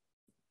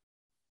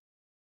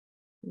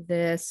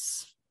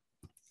this,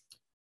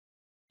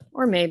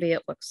 or maybe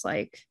it looks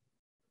like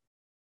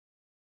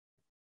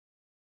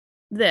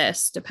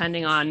this,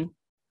 depending on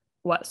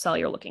what cell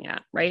you're looking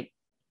at, right?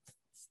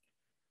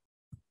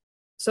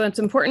 So it's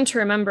important to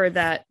remember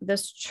that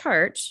this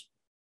chart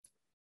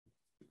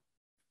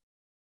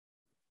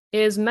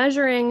is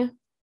measuring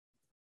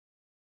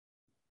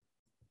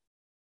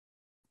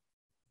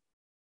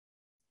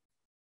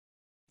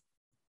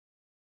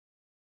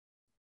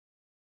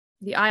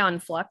the ion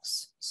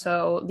flux,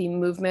 so the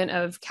movement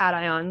of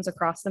cations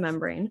across the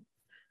membrane.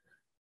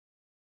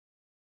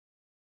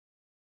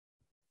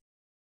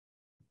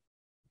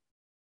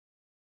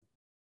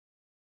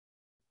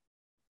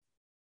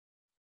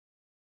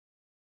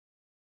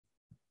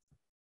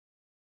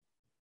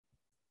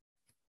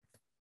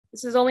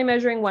 This is only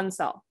measuring one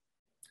cell.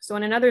 So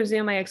in another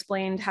Zoom, I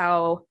explained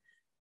how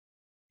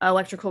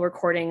electrical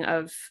recording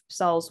of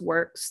cells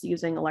works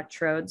using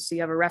electrodes. So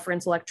you have a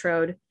reference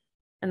electrode,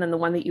 and then the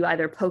one that you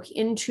either poke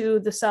into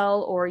the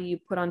cell or you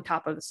put on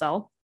top of the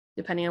cell,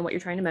 depending on what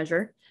you're trying to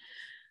measure.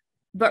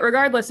 But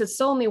regardless, it's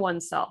still only one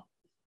cell.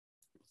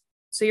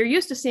 So you're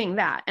used to seeing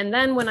that. And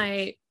then when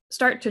I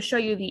start to show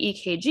you the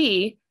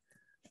EKG,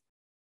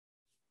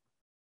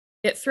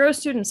 it throws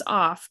students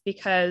off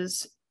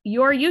because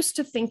you're used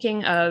to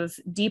thinking of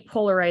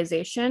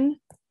depolarization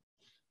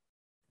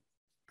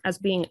as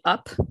being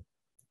up.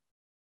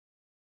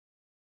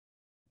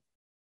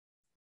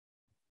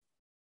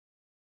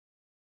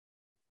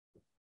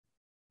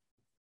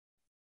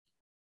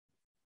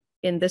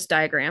 In this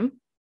diagram.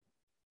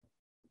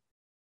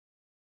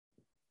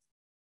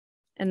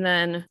 And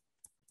then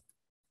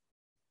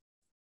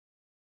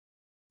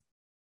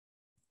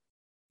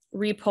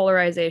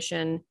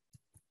repolarization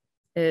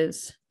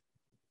is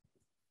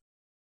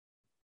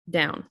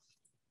down.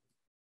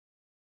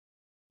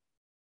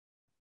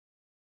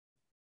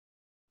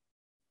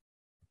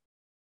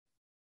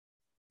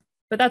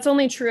 But that's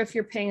only true if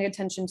you're paying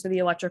attention to the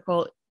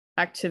electrical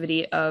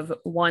activity of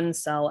one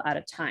cell at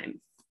a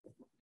time.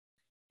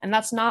 And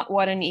that's not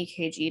what an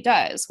EKG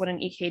does. What an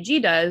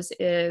EKG does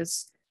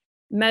is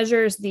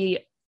measures the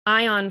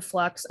ion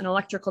flux and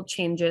electrical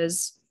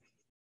changes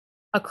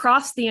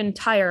across the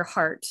entire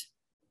heart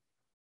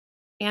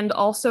and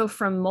also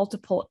from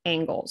multiple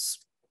angles.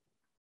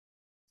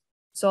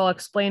 So I'll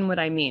explain what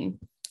I mean.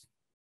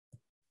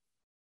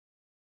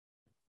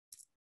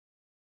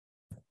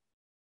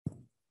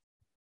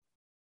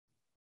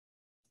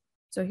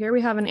 So here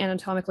we have an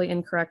anatomically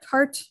incorrect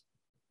heart.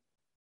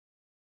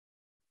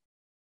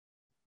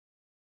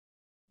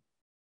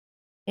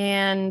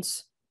 And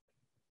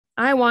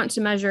I want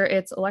to measure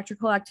its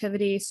electrical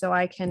activity so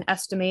I can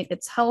estimate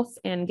its health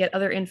and get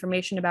other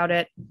information about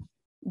it.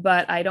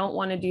 But I don't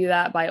want to do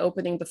that by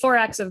opening the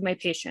thorax of my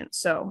patient.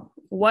 So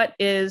what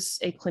is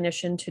a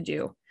clinician to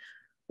do?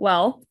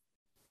 Well,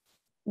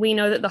 we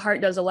know that the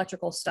heart does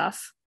electrical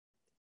stuff.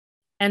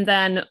 And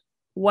then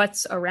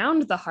what's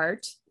around the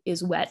heart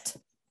is wet.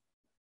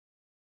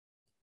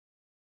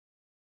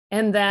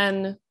 And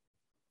then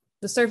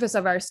the surface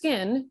of our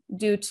skin,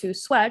 due to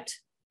sweat,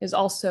 is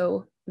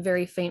also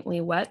very faintly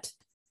wet.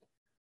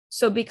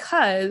 So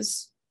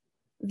because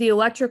the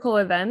electrical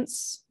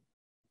events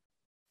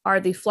are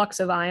the flux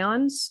of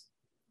ions,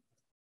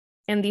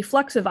 and the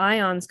flux of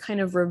ions kind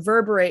of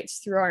reverberates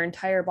through our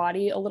entire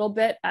body a little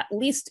bit, at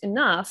least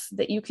enough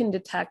that you can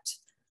detect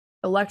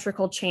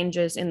electrical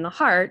changes in the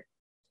heart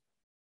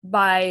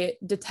by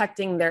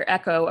detecting their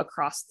echo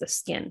across the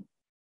skin.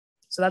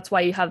 So that's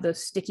why you have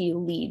those sticky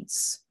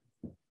leads.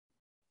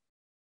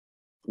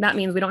 That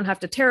means we don't have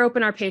to tear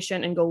open our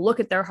patient and go look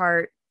at their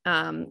heart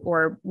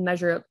or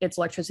measure its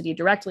electricity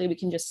directly. We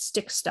can just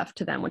stick stuff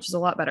to them, which is a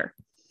lot better.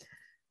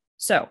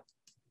 So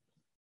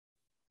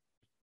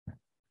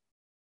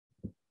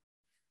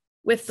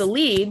with the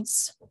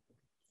leads,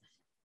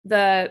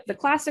 the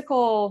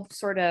classical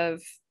sort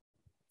of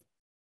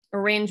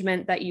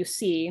arrangement that you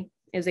see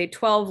is a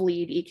 12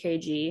 lead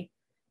EKG.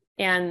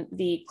 And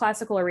the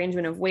classical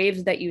arrangement of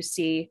waves that you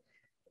see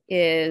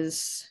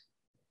is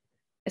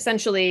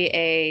essentially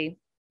a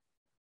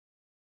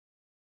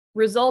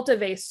result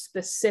of a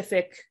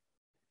specific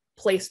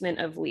placement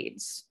of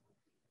leads.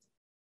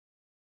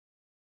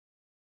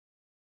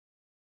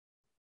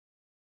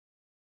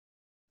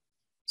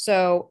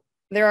 So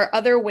there are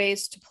other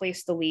ways to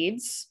place the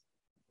leads,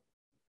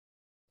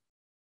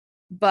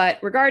 but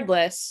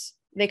regardless,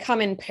 they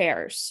come in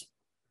pairs.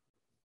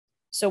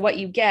 So what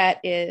you get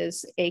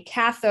is a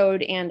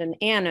cathode and an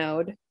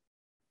anode.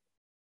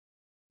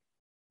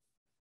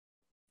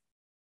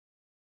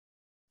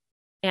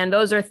 And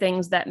those are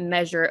things that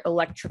measure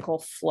electrical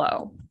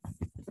flow.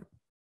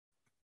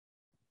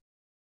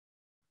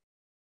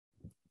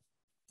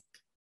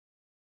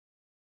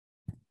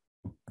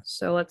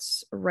 So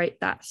let's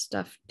write that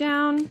stuff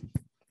down.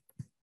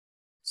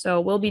 So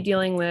we'll be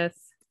dealing with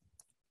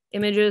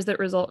images that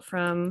result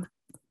from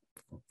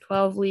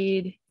 12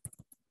 lead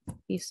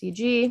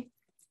ECG.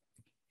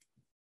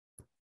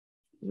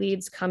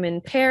 Leads come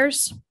in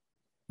pairs.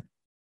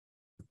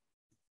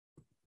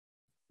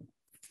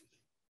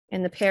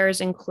 And the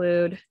pairs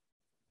include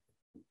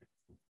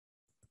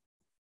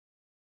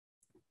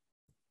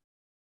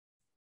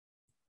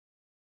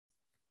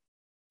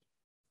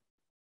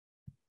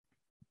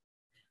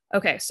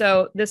okay,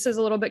 so this is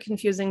a little bit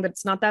confusing, but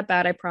it's not that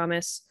bad, I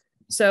promise.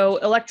 So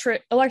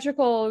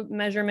electrical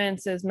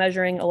measurements is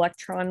measuring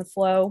electron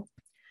flow.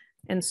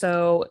 And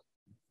so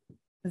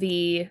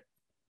the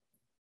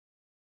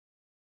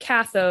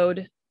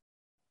cathode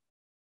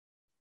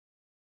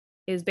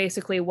is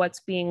basically what's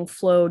being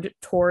flowed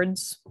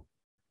towards,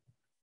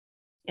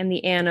 and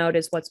the anode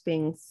is what's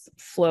being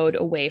flowed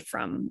away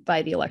from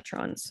by the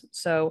electrons.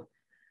 So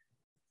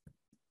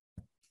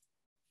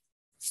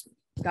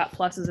got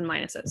pluses and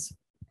minuses.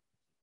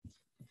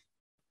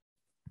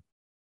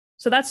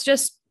 So that's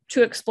just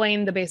to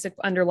explain the basic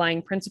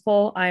underlying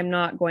principle. I'm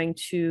not going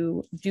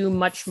to do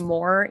much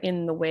more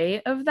in the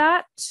way of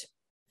that.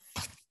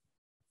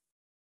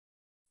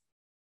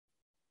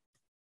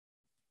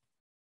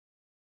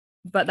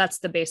 But that's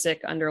the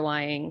basic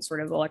underlying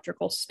sort of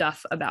electrical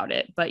stuff about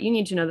it. But you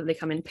need to know that they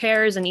come in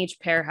pairs and each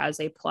pair has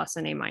a plus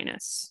and a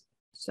minus.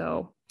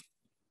 So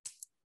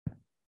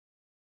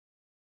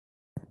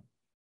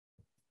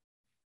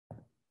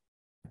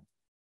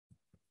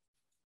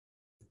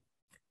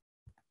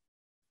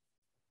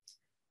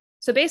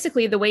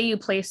basically the way you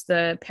place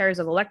the pairs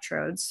of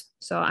electrodes,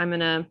 so I'm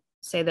gonna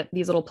say that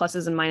these little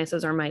pluses and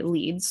minuses are my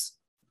leads.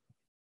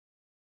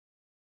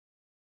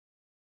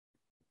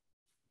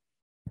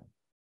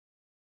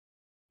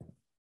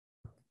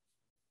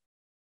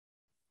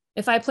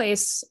 If I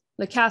place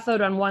the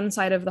cathode on one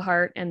side of the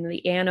heart and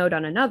the anode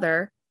on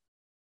another,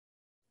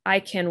 I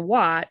can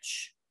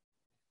watch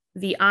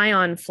the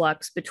ion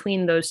flux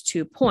between those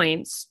 2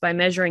 points by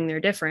measuring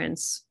their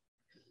difference.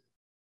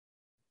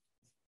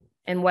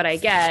 And what I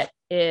get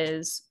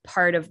is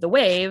part of the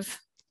wave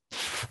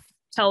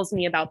tells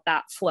me about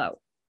that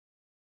flow.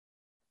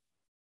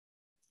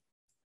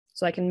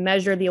 So I can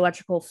measure the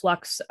electrical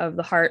flux of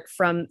the heart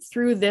from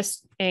through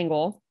this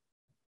angle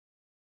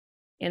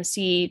and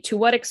see to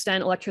what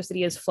extent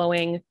electricity is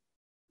flowing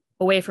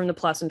away from the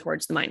plus and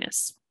towards the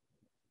minus.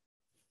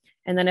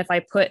 And then if I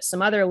put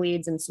some other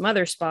leads in some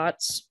other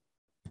spots,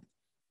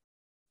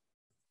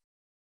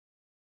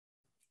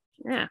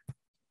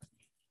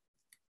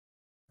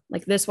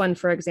 like this one,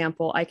 for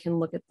example, I can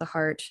look at the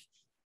heart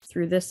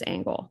through this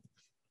angle.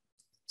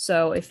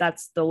 So if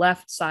that's the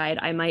left side,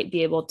 I might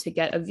be able to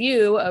get a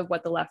view of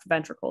what the left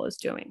ventricle is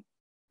doing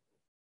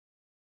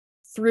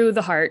through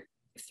the heart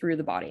through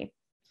the body.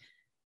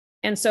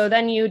 And so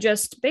then you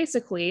just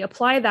basically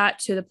apply that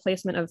to the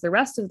placement of the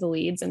rest of the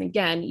leads. And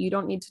again, you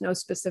don't need to know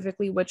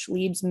specifically which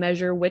leads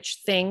measure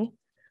which thing.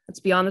 That's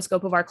beyond the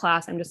scope of our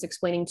class. I'm just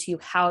explaining to you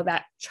how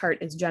that chart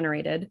is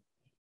generated,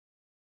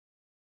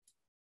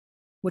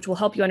 which will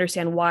help you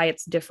understand why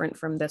it's different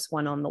from this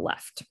one on the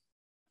left.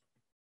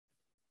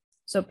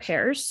 So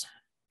pairs.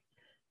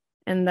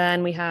 And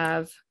then we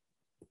have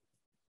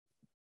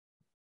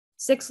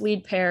 6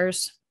 lead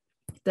pairs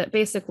that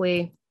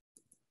basically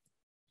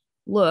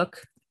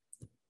look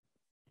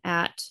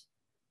at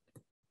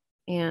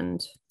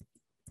and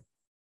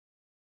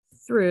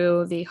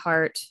through the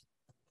heart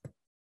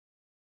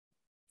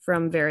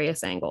from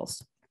various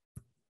angles.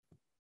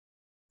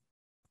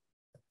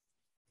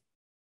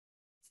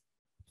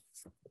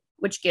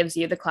 Which gives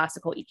you the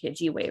classical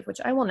EKG wave,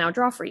 which I will now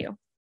draw for you.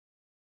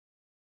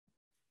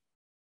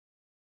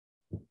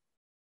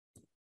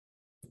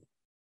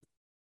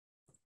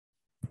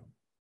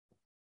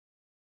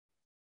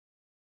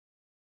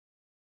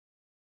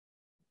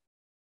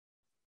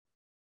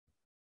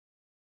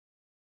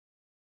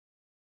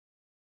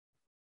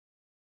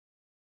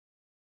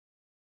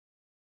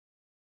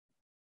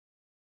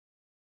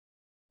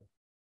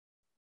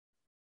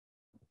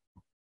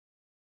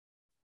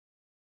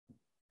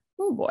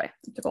 Oh boy,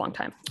 it took a long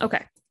time.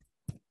 Okay.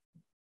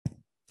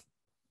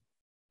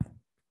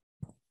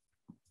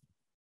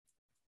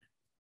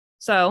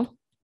 So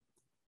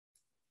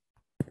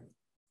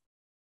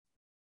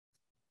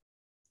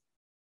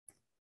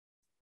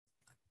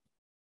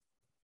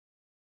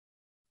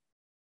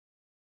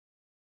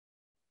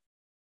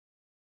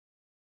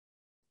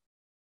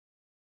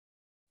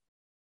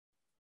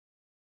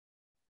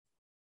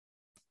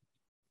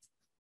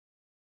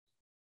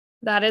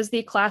that is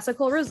the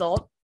classical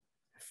result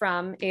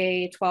from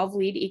a 12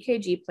 lead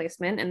EKG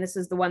placement. And this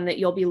is the one that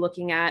you'll be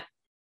looking at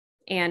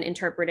and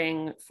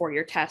interpreting for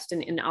your test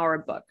in our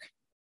book.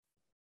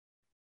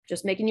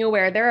 Just making you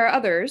aware, there are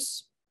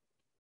others,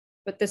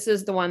 but this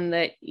is the one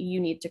that you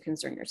need to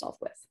concern yourself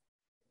with.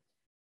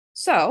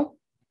 So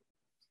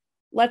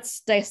let's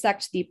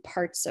dissect the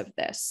parts of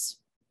this.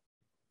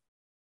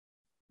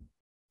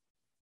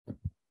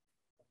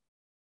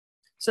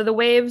 So the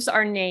waves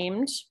are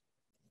named,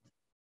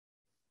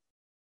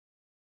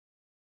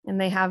 and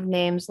they have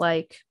names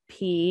like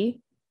P,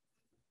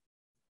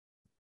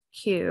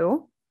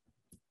 Q,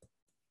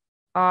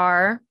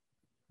 R,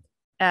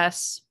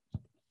 S,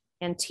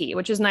 and T,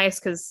 which is nice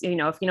because, you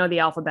know, if you know the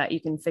alphabet, you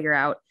can figure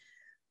out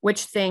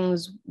which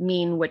things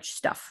mean which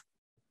stuff.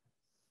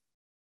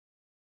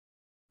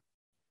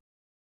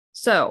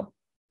 So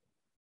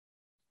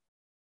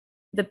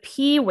the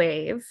P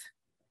wave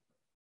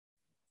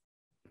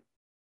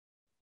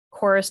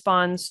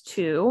corresponds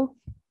to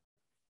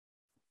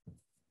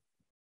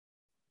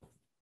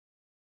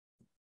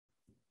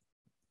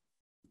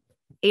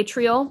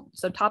atrial,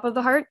 so top of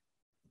the heart,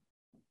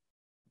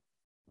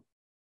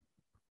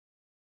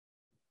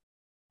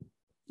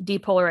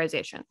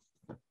 depolarization.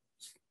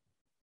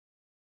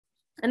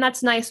 And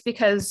that's nice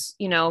because,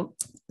 you know,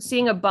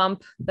 seeing a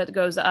bump that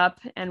goes up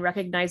and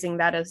recognizing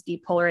that as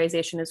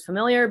depolarization is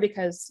familiar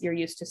because you're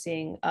used to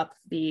seeing up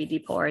be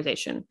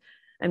depolarization.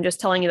 I'm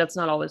just telling you that's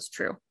not always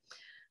true.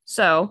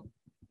 So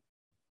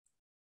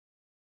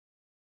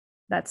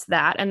that's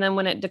that. And then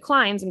when it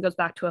declines and goes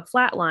back to a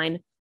flat line,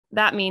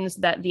 that means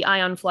that the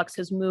ion flux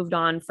has moved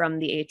on from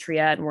the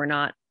atria and we're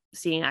not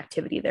seeing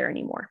activity there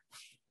anymore.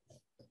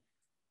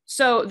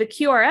 So the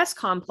QRS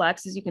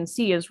complex, as you can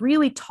see, is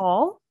really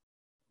tall.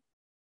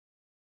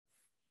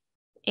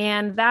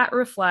 And that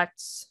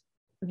reflects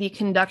the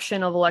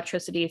conduction of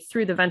electricity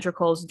through the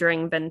ventricles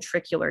during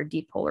ventricular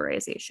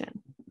depolarization.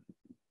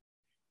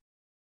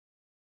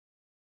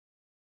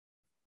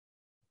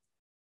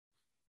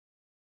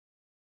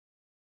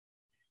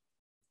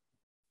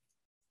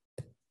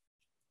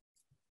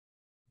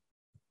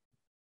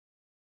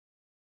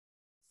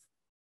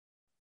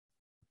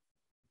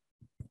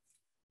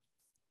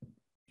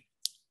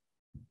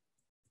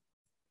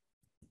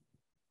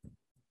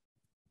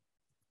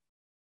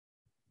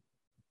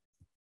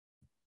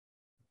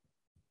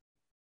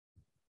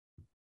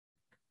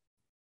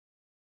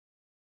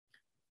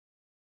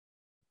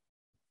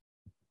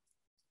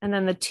 And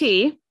then the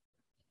T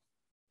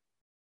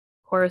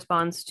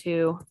corresponds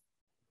to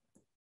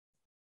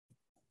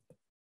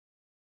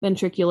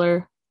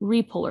ventricular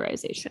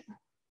repolarization.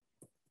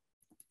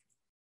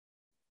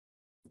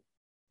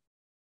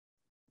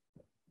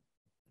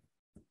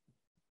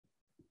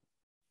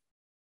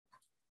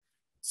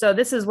 So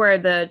this is where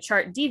the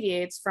chart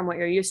deviates from what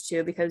you're used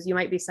to, because you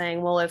might be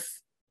saying, well,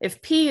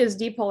 if P is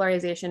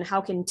depolarization, how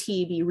can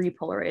T be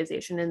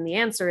repolarization? And the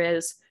answer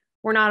is,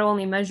 we're not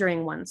only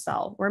measuring one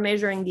cell, we're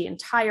measuring the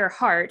entire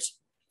heart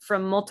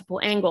from multiple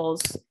angles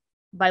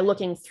by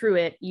looking through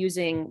it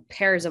using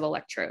pairs of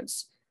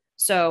electrodes.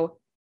 So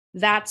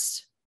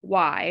that's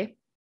why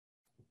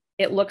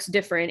it looks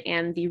different.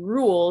 And the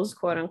rules,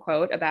 quote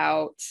unquote,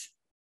 about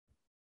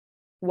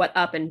what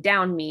up and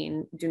down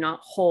mean do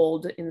not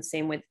hold in the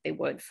same way that they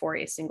would for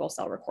a single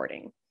cell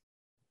recording.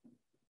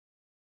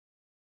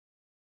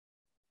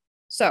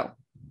 So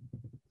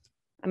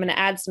I'm going to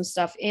add some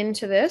stuff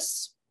into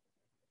this.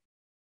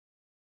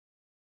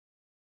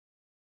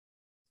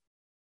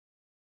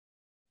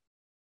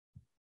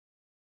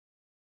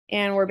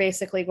 And we're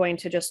basically going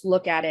to just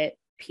look at it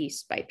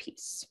piece by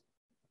piece.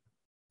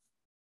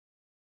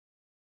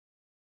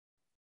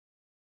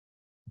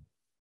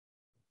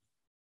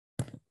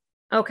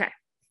 Okay.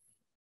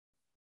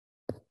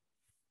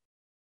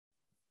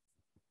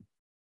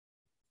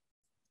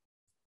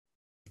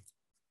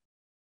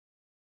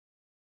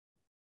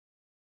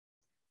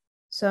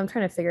 So I'm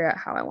trying to figure out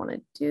how I want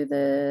to do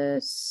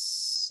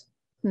this.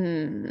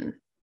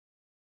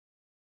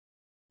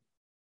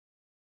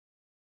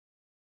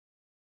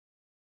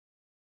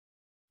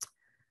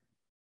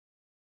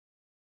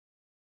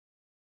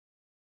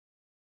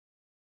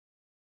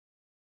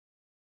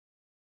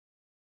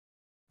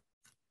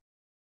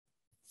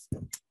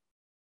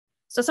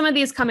 So some of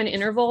these come in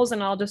intervals,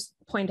 and I'll just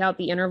point out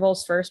the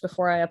intervals first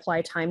before I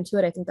apply time to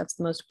it. I think that's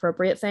the most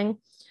appropriate thing.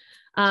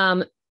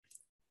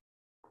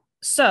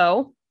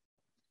 So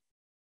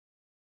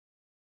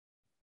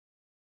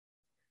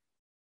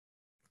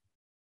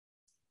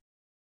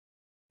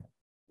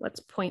let's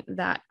point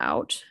that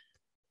out.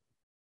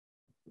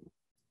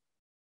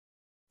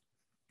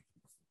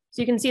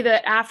 So you can see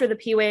that after the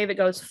P wave, it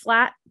goes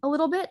flat a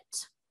little bit.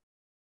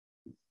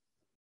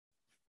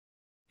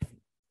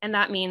 And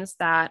that means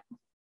that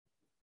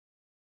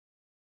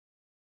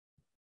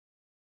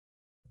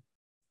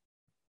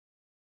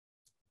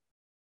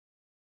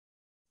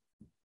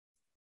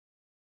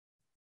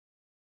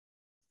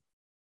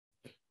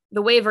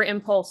the wave or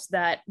impulse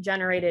that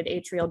generated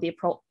atrial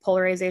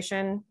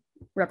depolarization,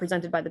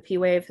 represented by the P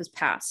wave, has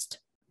passed.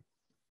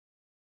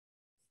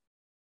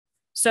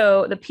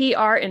 So the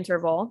PR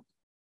interval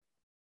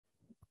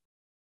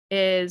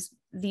is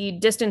the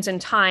distance in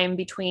time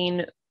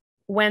between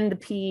when the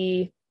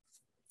P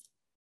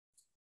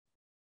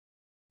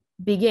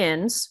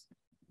begins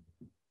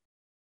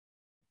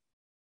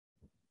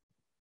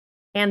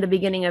and the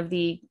beginning of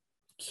the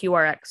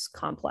QRX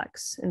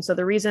complex. And so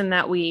the reason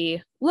that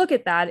we look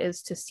at that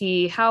is to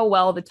see how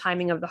well the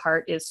timing of the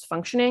heart is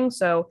functioning.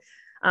 So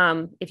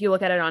if you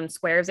look at it on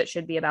squares, it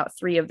should be about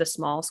 3 of the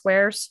small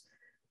squares.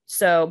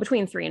 So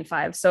between 3 and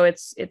 5. So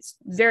it's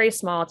very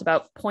small. It's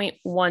about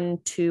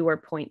 0.12 or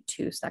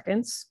 0.2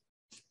 seconds.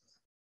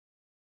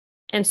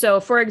 And so,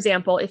 for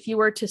example, if you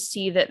were to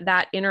see that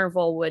that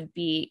interval would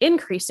be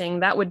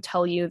increasing, that would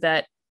tell you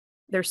that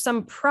there's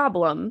some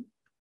problem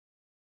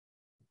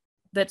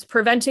that's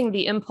preventing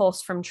the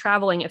impulse from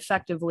traveling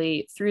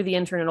effectively through the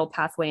internodal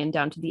pathway and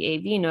down to the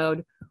AV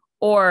node,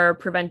 or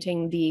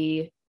preventing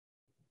the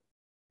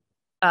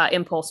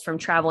impulse from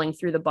traveling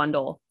through the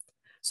bundle.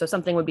 So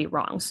something would be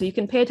wrong. So you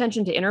can pay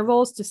attention to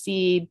intervals to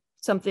see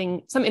some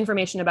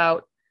information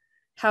about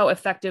how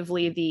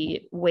effectively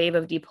the wave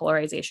of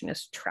depolarization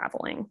is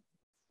traveling.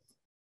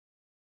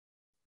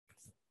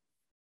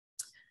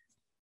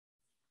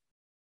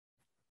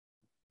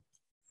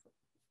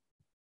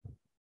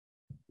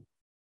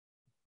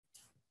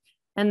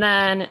 And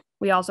then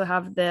we also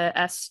have the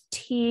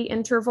ST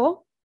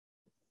interval.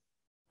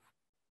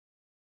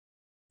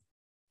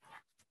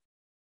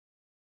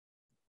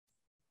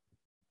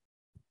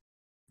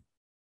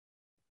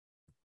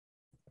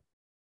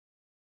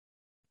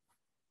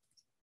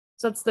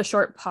 So it's the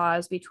short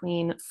pause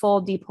between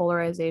full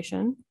depolarization.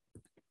 I'm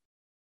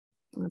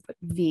going to put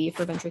V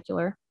for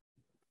ventricular.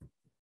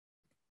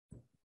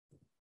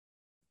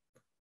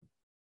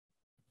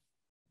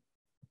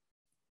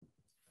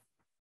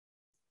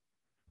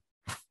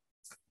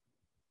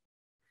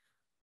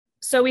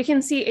 So we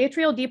can see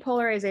atrial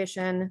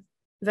depolarization,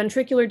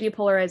 ventricular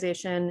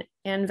depolarization,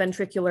 and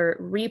ventricular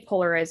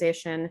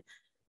repolarization.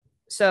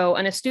 So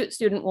an astute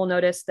student will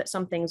notice that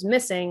something's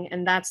missing,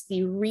 and that's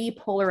the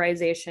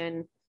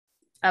repolarization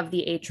of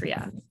the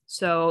atria.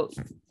 So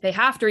they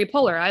have to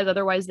repolarize,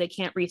 otherwise they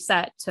can't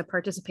reset to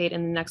participate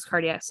in the next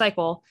cardiac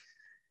cycle.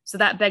 So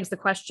that begs the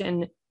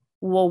question,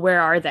 well,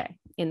 where are they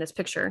in this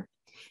picture?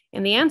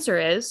 And the answer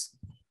is,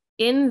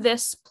 in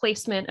this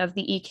placement of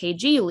the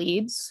EKG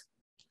leads,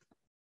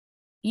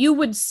 you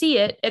would see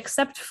it,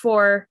 except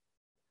for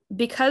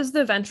because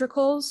the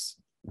ventricles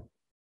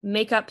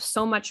make up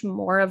so much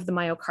more of the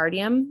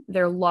myocardium.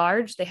 They're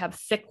large, they have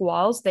thick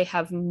walls, they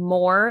have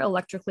more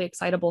electrically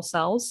excitable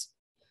cells.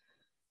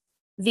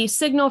 The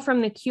signal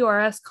from the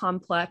QRS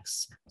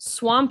complex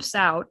swamps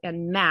out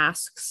and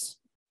masks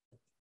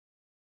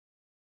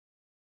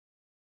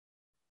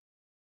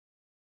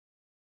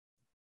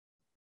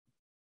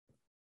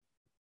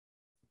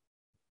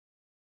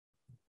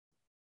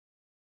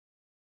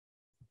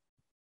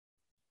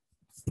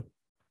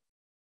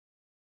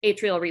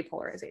atrial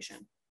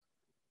repolarization.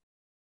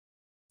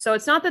 So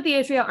it's not that the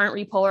atria aren't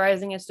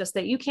repolarizing, it's just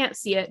that you can't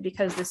see it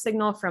because the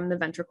signal from the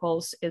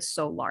ventricles is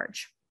so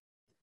large.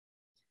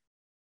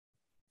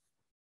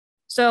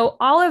 So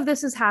all of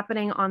this is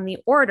happening on the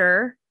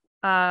order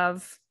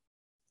of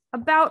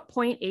about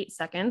 0.8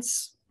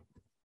 seconds.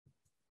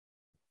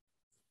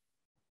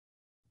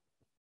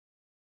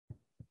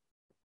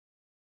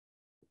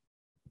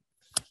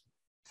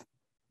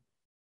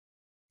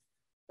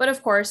 But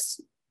of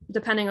course,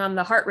 depending on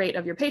the heart rate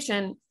of your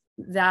patient,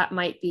 that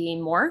might be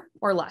more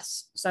or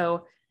less.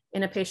 So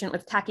in a patient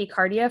with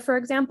tachycardia, for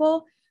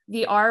example,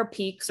 the R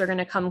peaks are going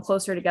to come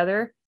closer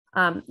together.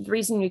 The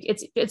reason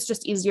it's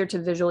just easier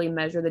to visually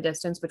measure the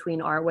distance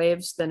between R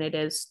waves than it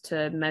is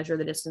to measure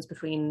the distance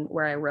between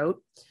where I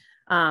wrote.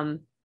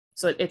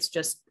 So it's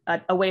just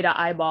a way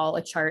to eyeball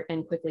a chart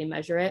and quickly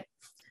measure it.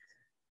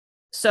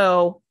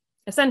 So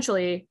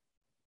essentially,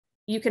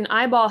 you can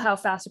eyeball how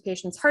fast a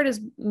patient's heart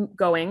is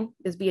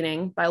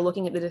beating by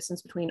looking at the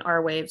distance between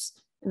R waves,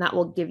 and that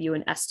will give you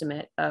an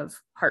estimate of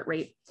heart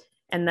rate.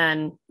 And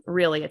then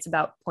really it's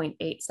about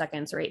 0.8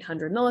 seconds or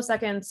 800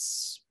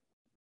 milliseconds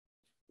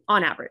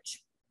on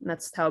average. And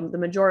that's how the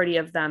majority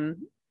of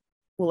them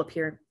will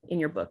appear in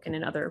your book and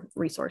in other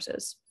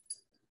resources.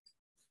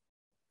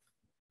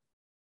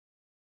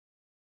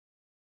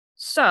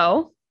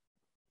 So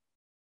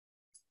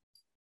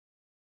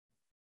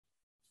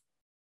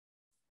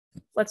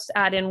let's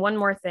add in one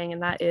more thing,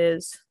 and that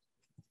is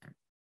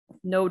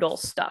nodal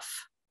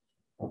stuff.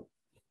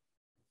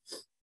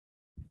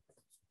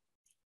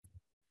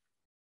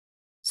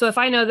 So if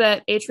I know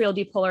that atrial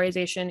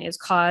depolarization is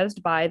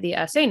caused by the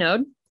SA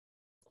node,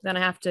 then I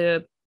have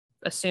to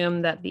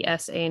assume that the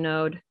SA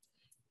node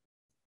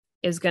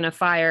is going to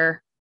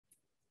fire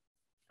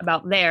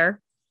about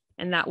there,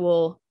 and that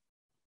will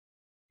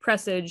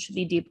presage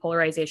the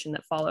depolarization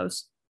that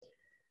follows.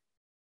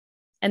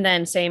 And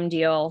then same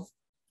deal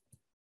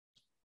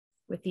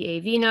with the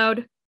AV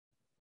node.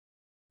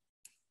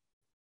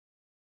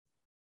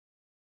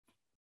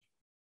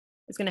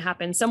 It's going to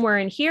happen somewhere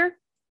in here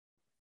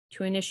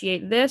to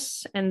initiate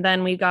this. And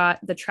then we got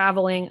the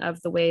traveling of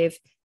the wave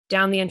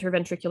down the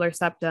interventricular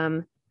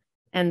septum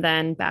and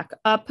then back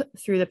up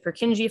through the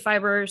Purkinje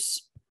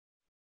fibers.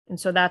 And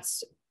so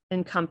that's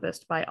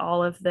encompassed by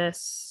all of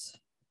this.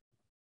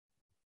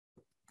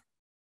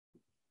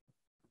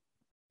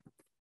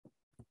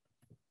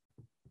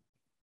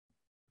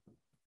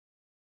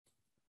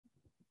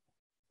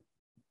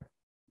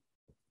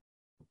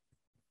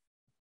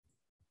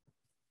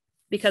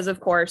 Because of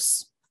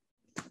course,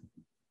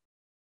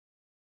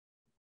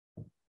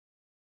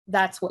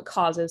 that's what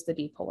causes the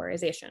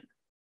depolarization.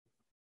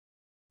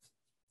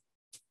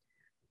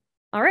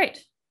 All right.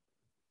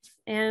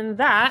 And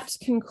that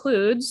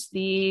concludes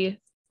the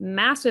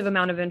massive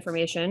amount of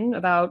information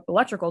about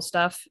electrical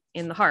stuff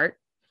in the heart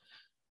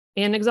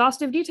in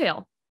exhaustive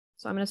detail.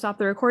 So I'm going to stop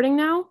the recording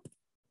now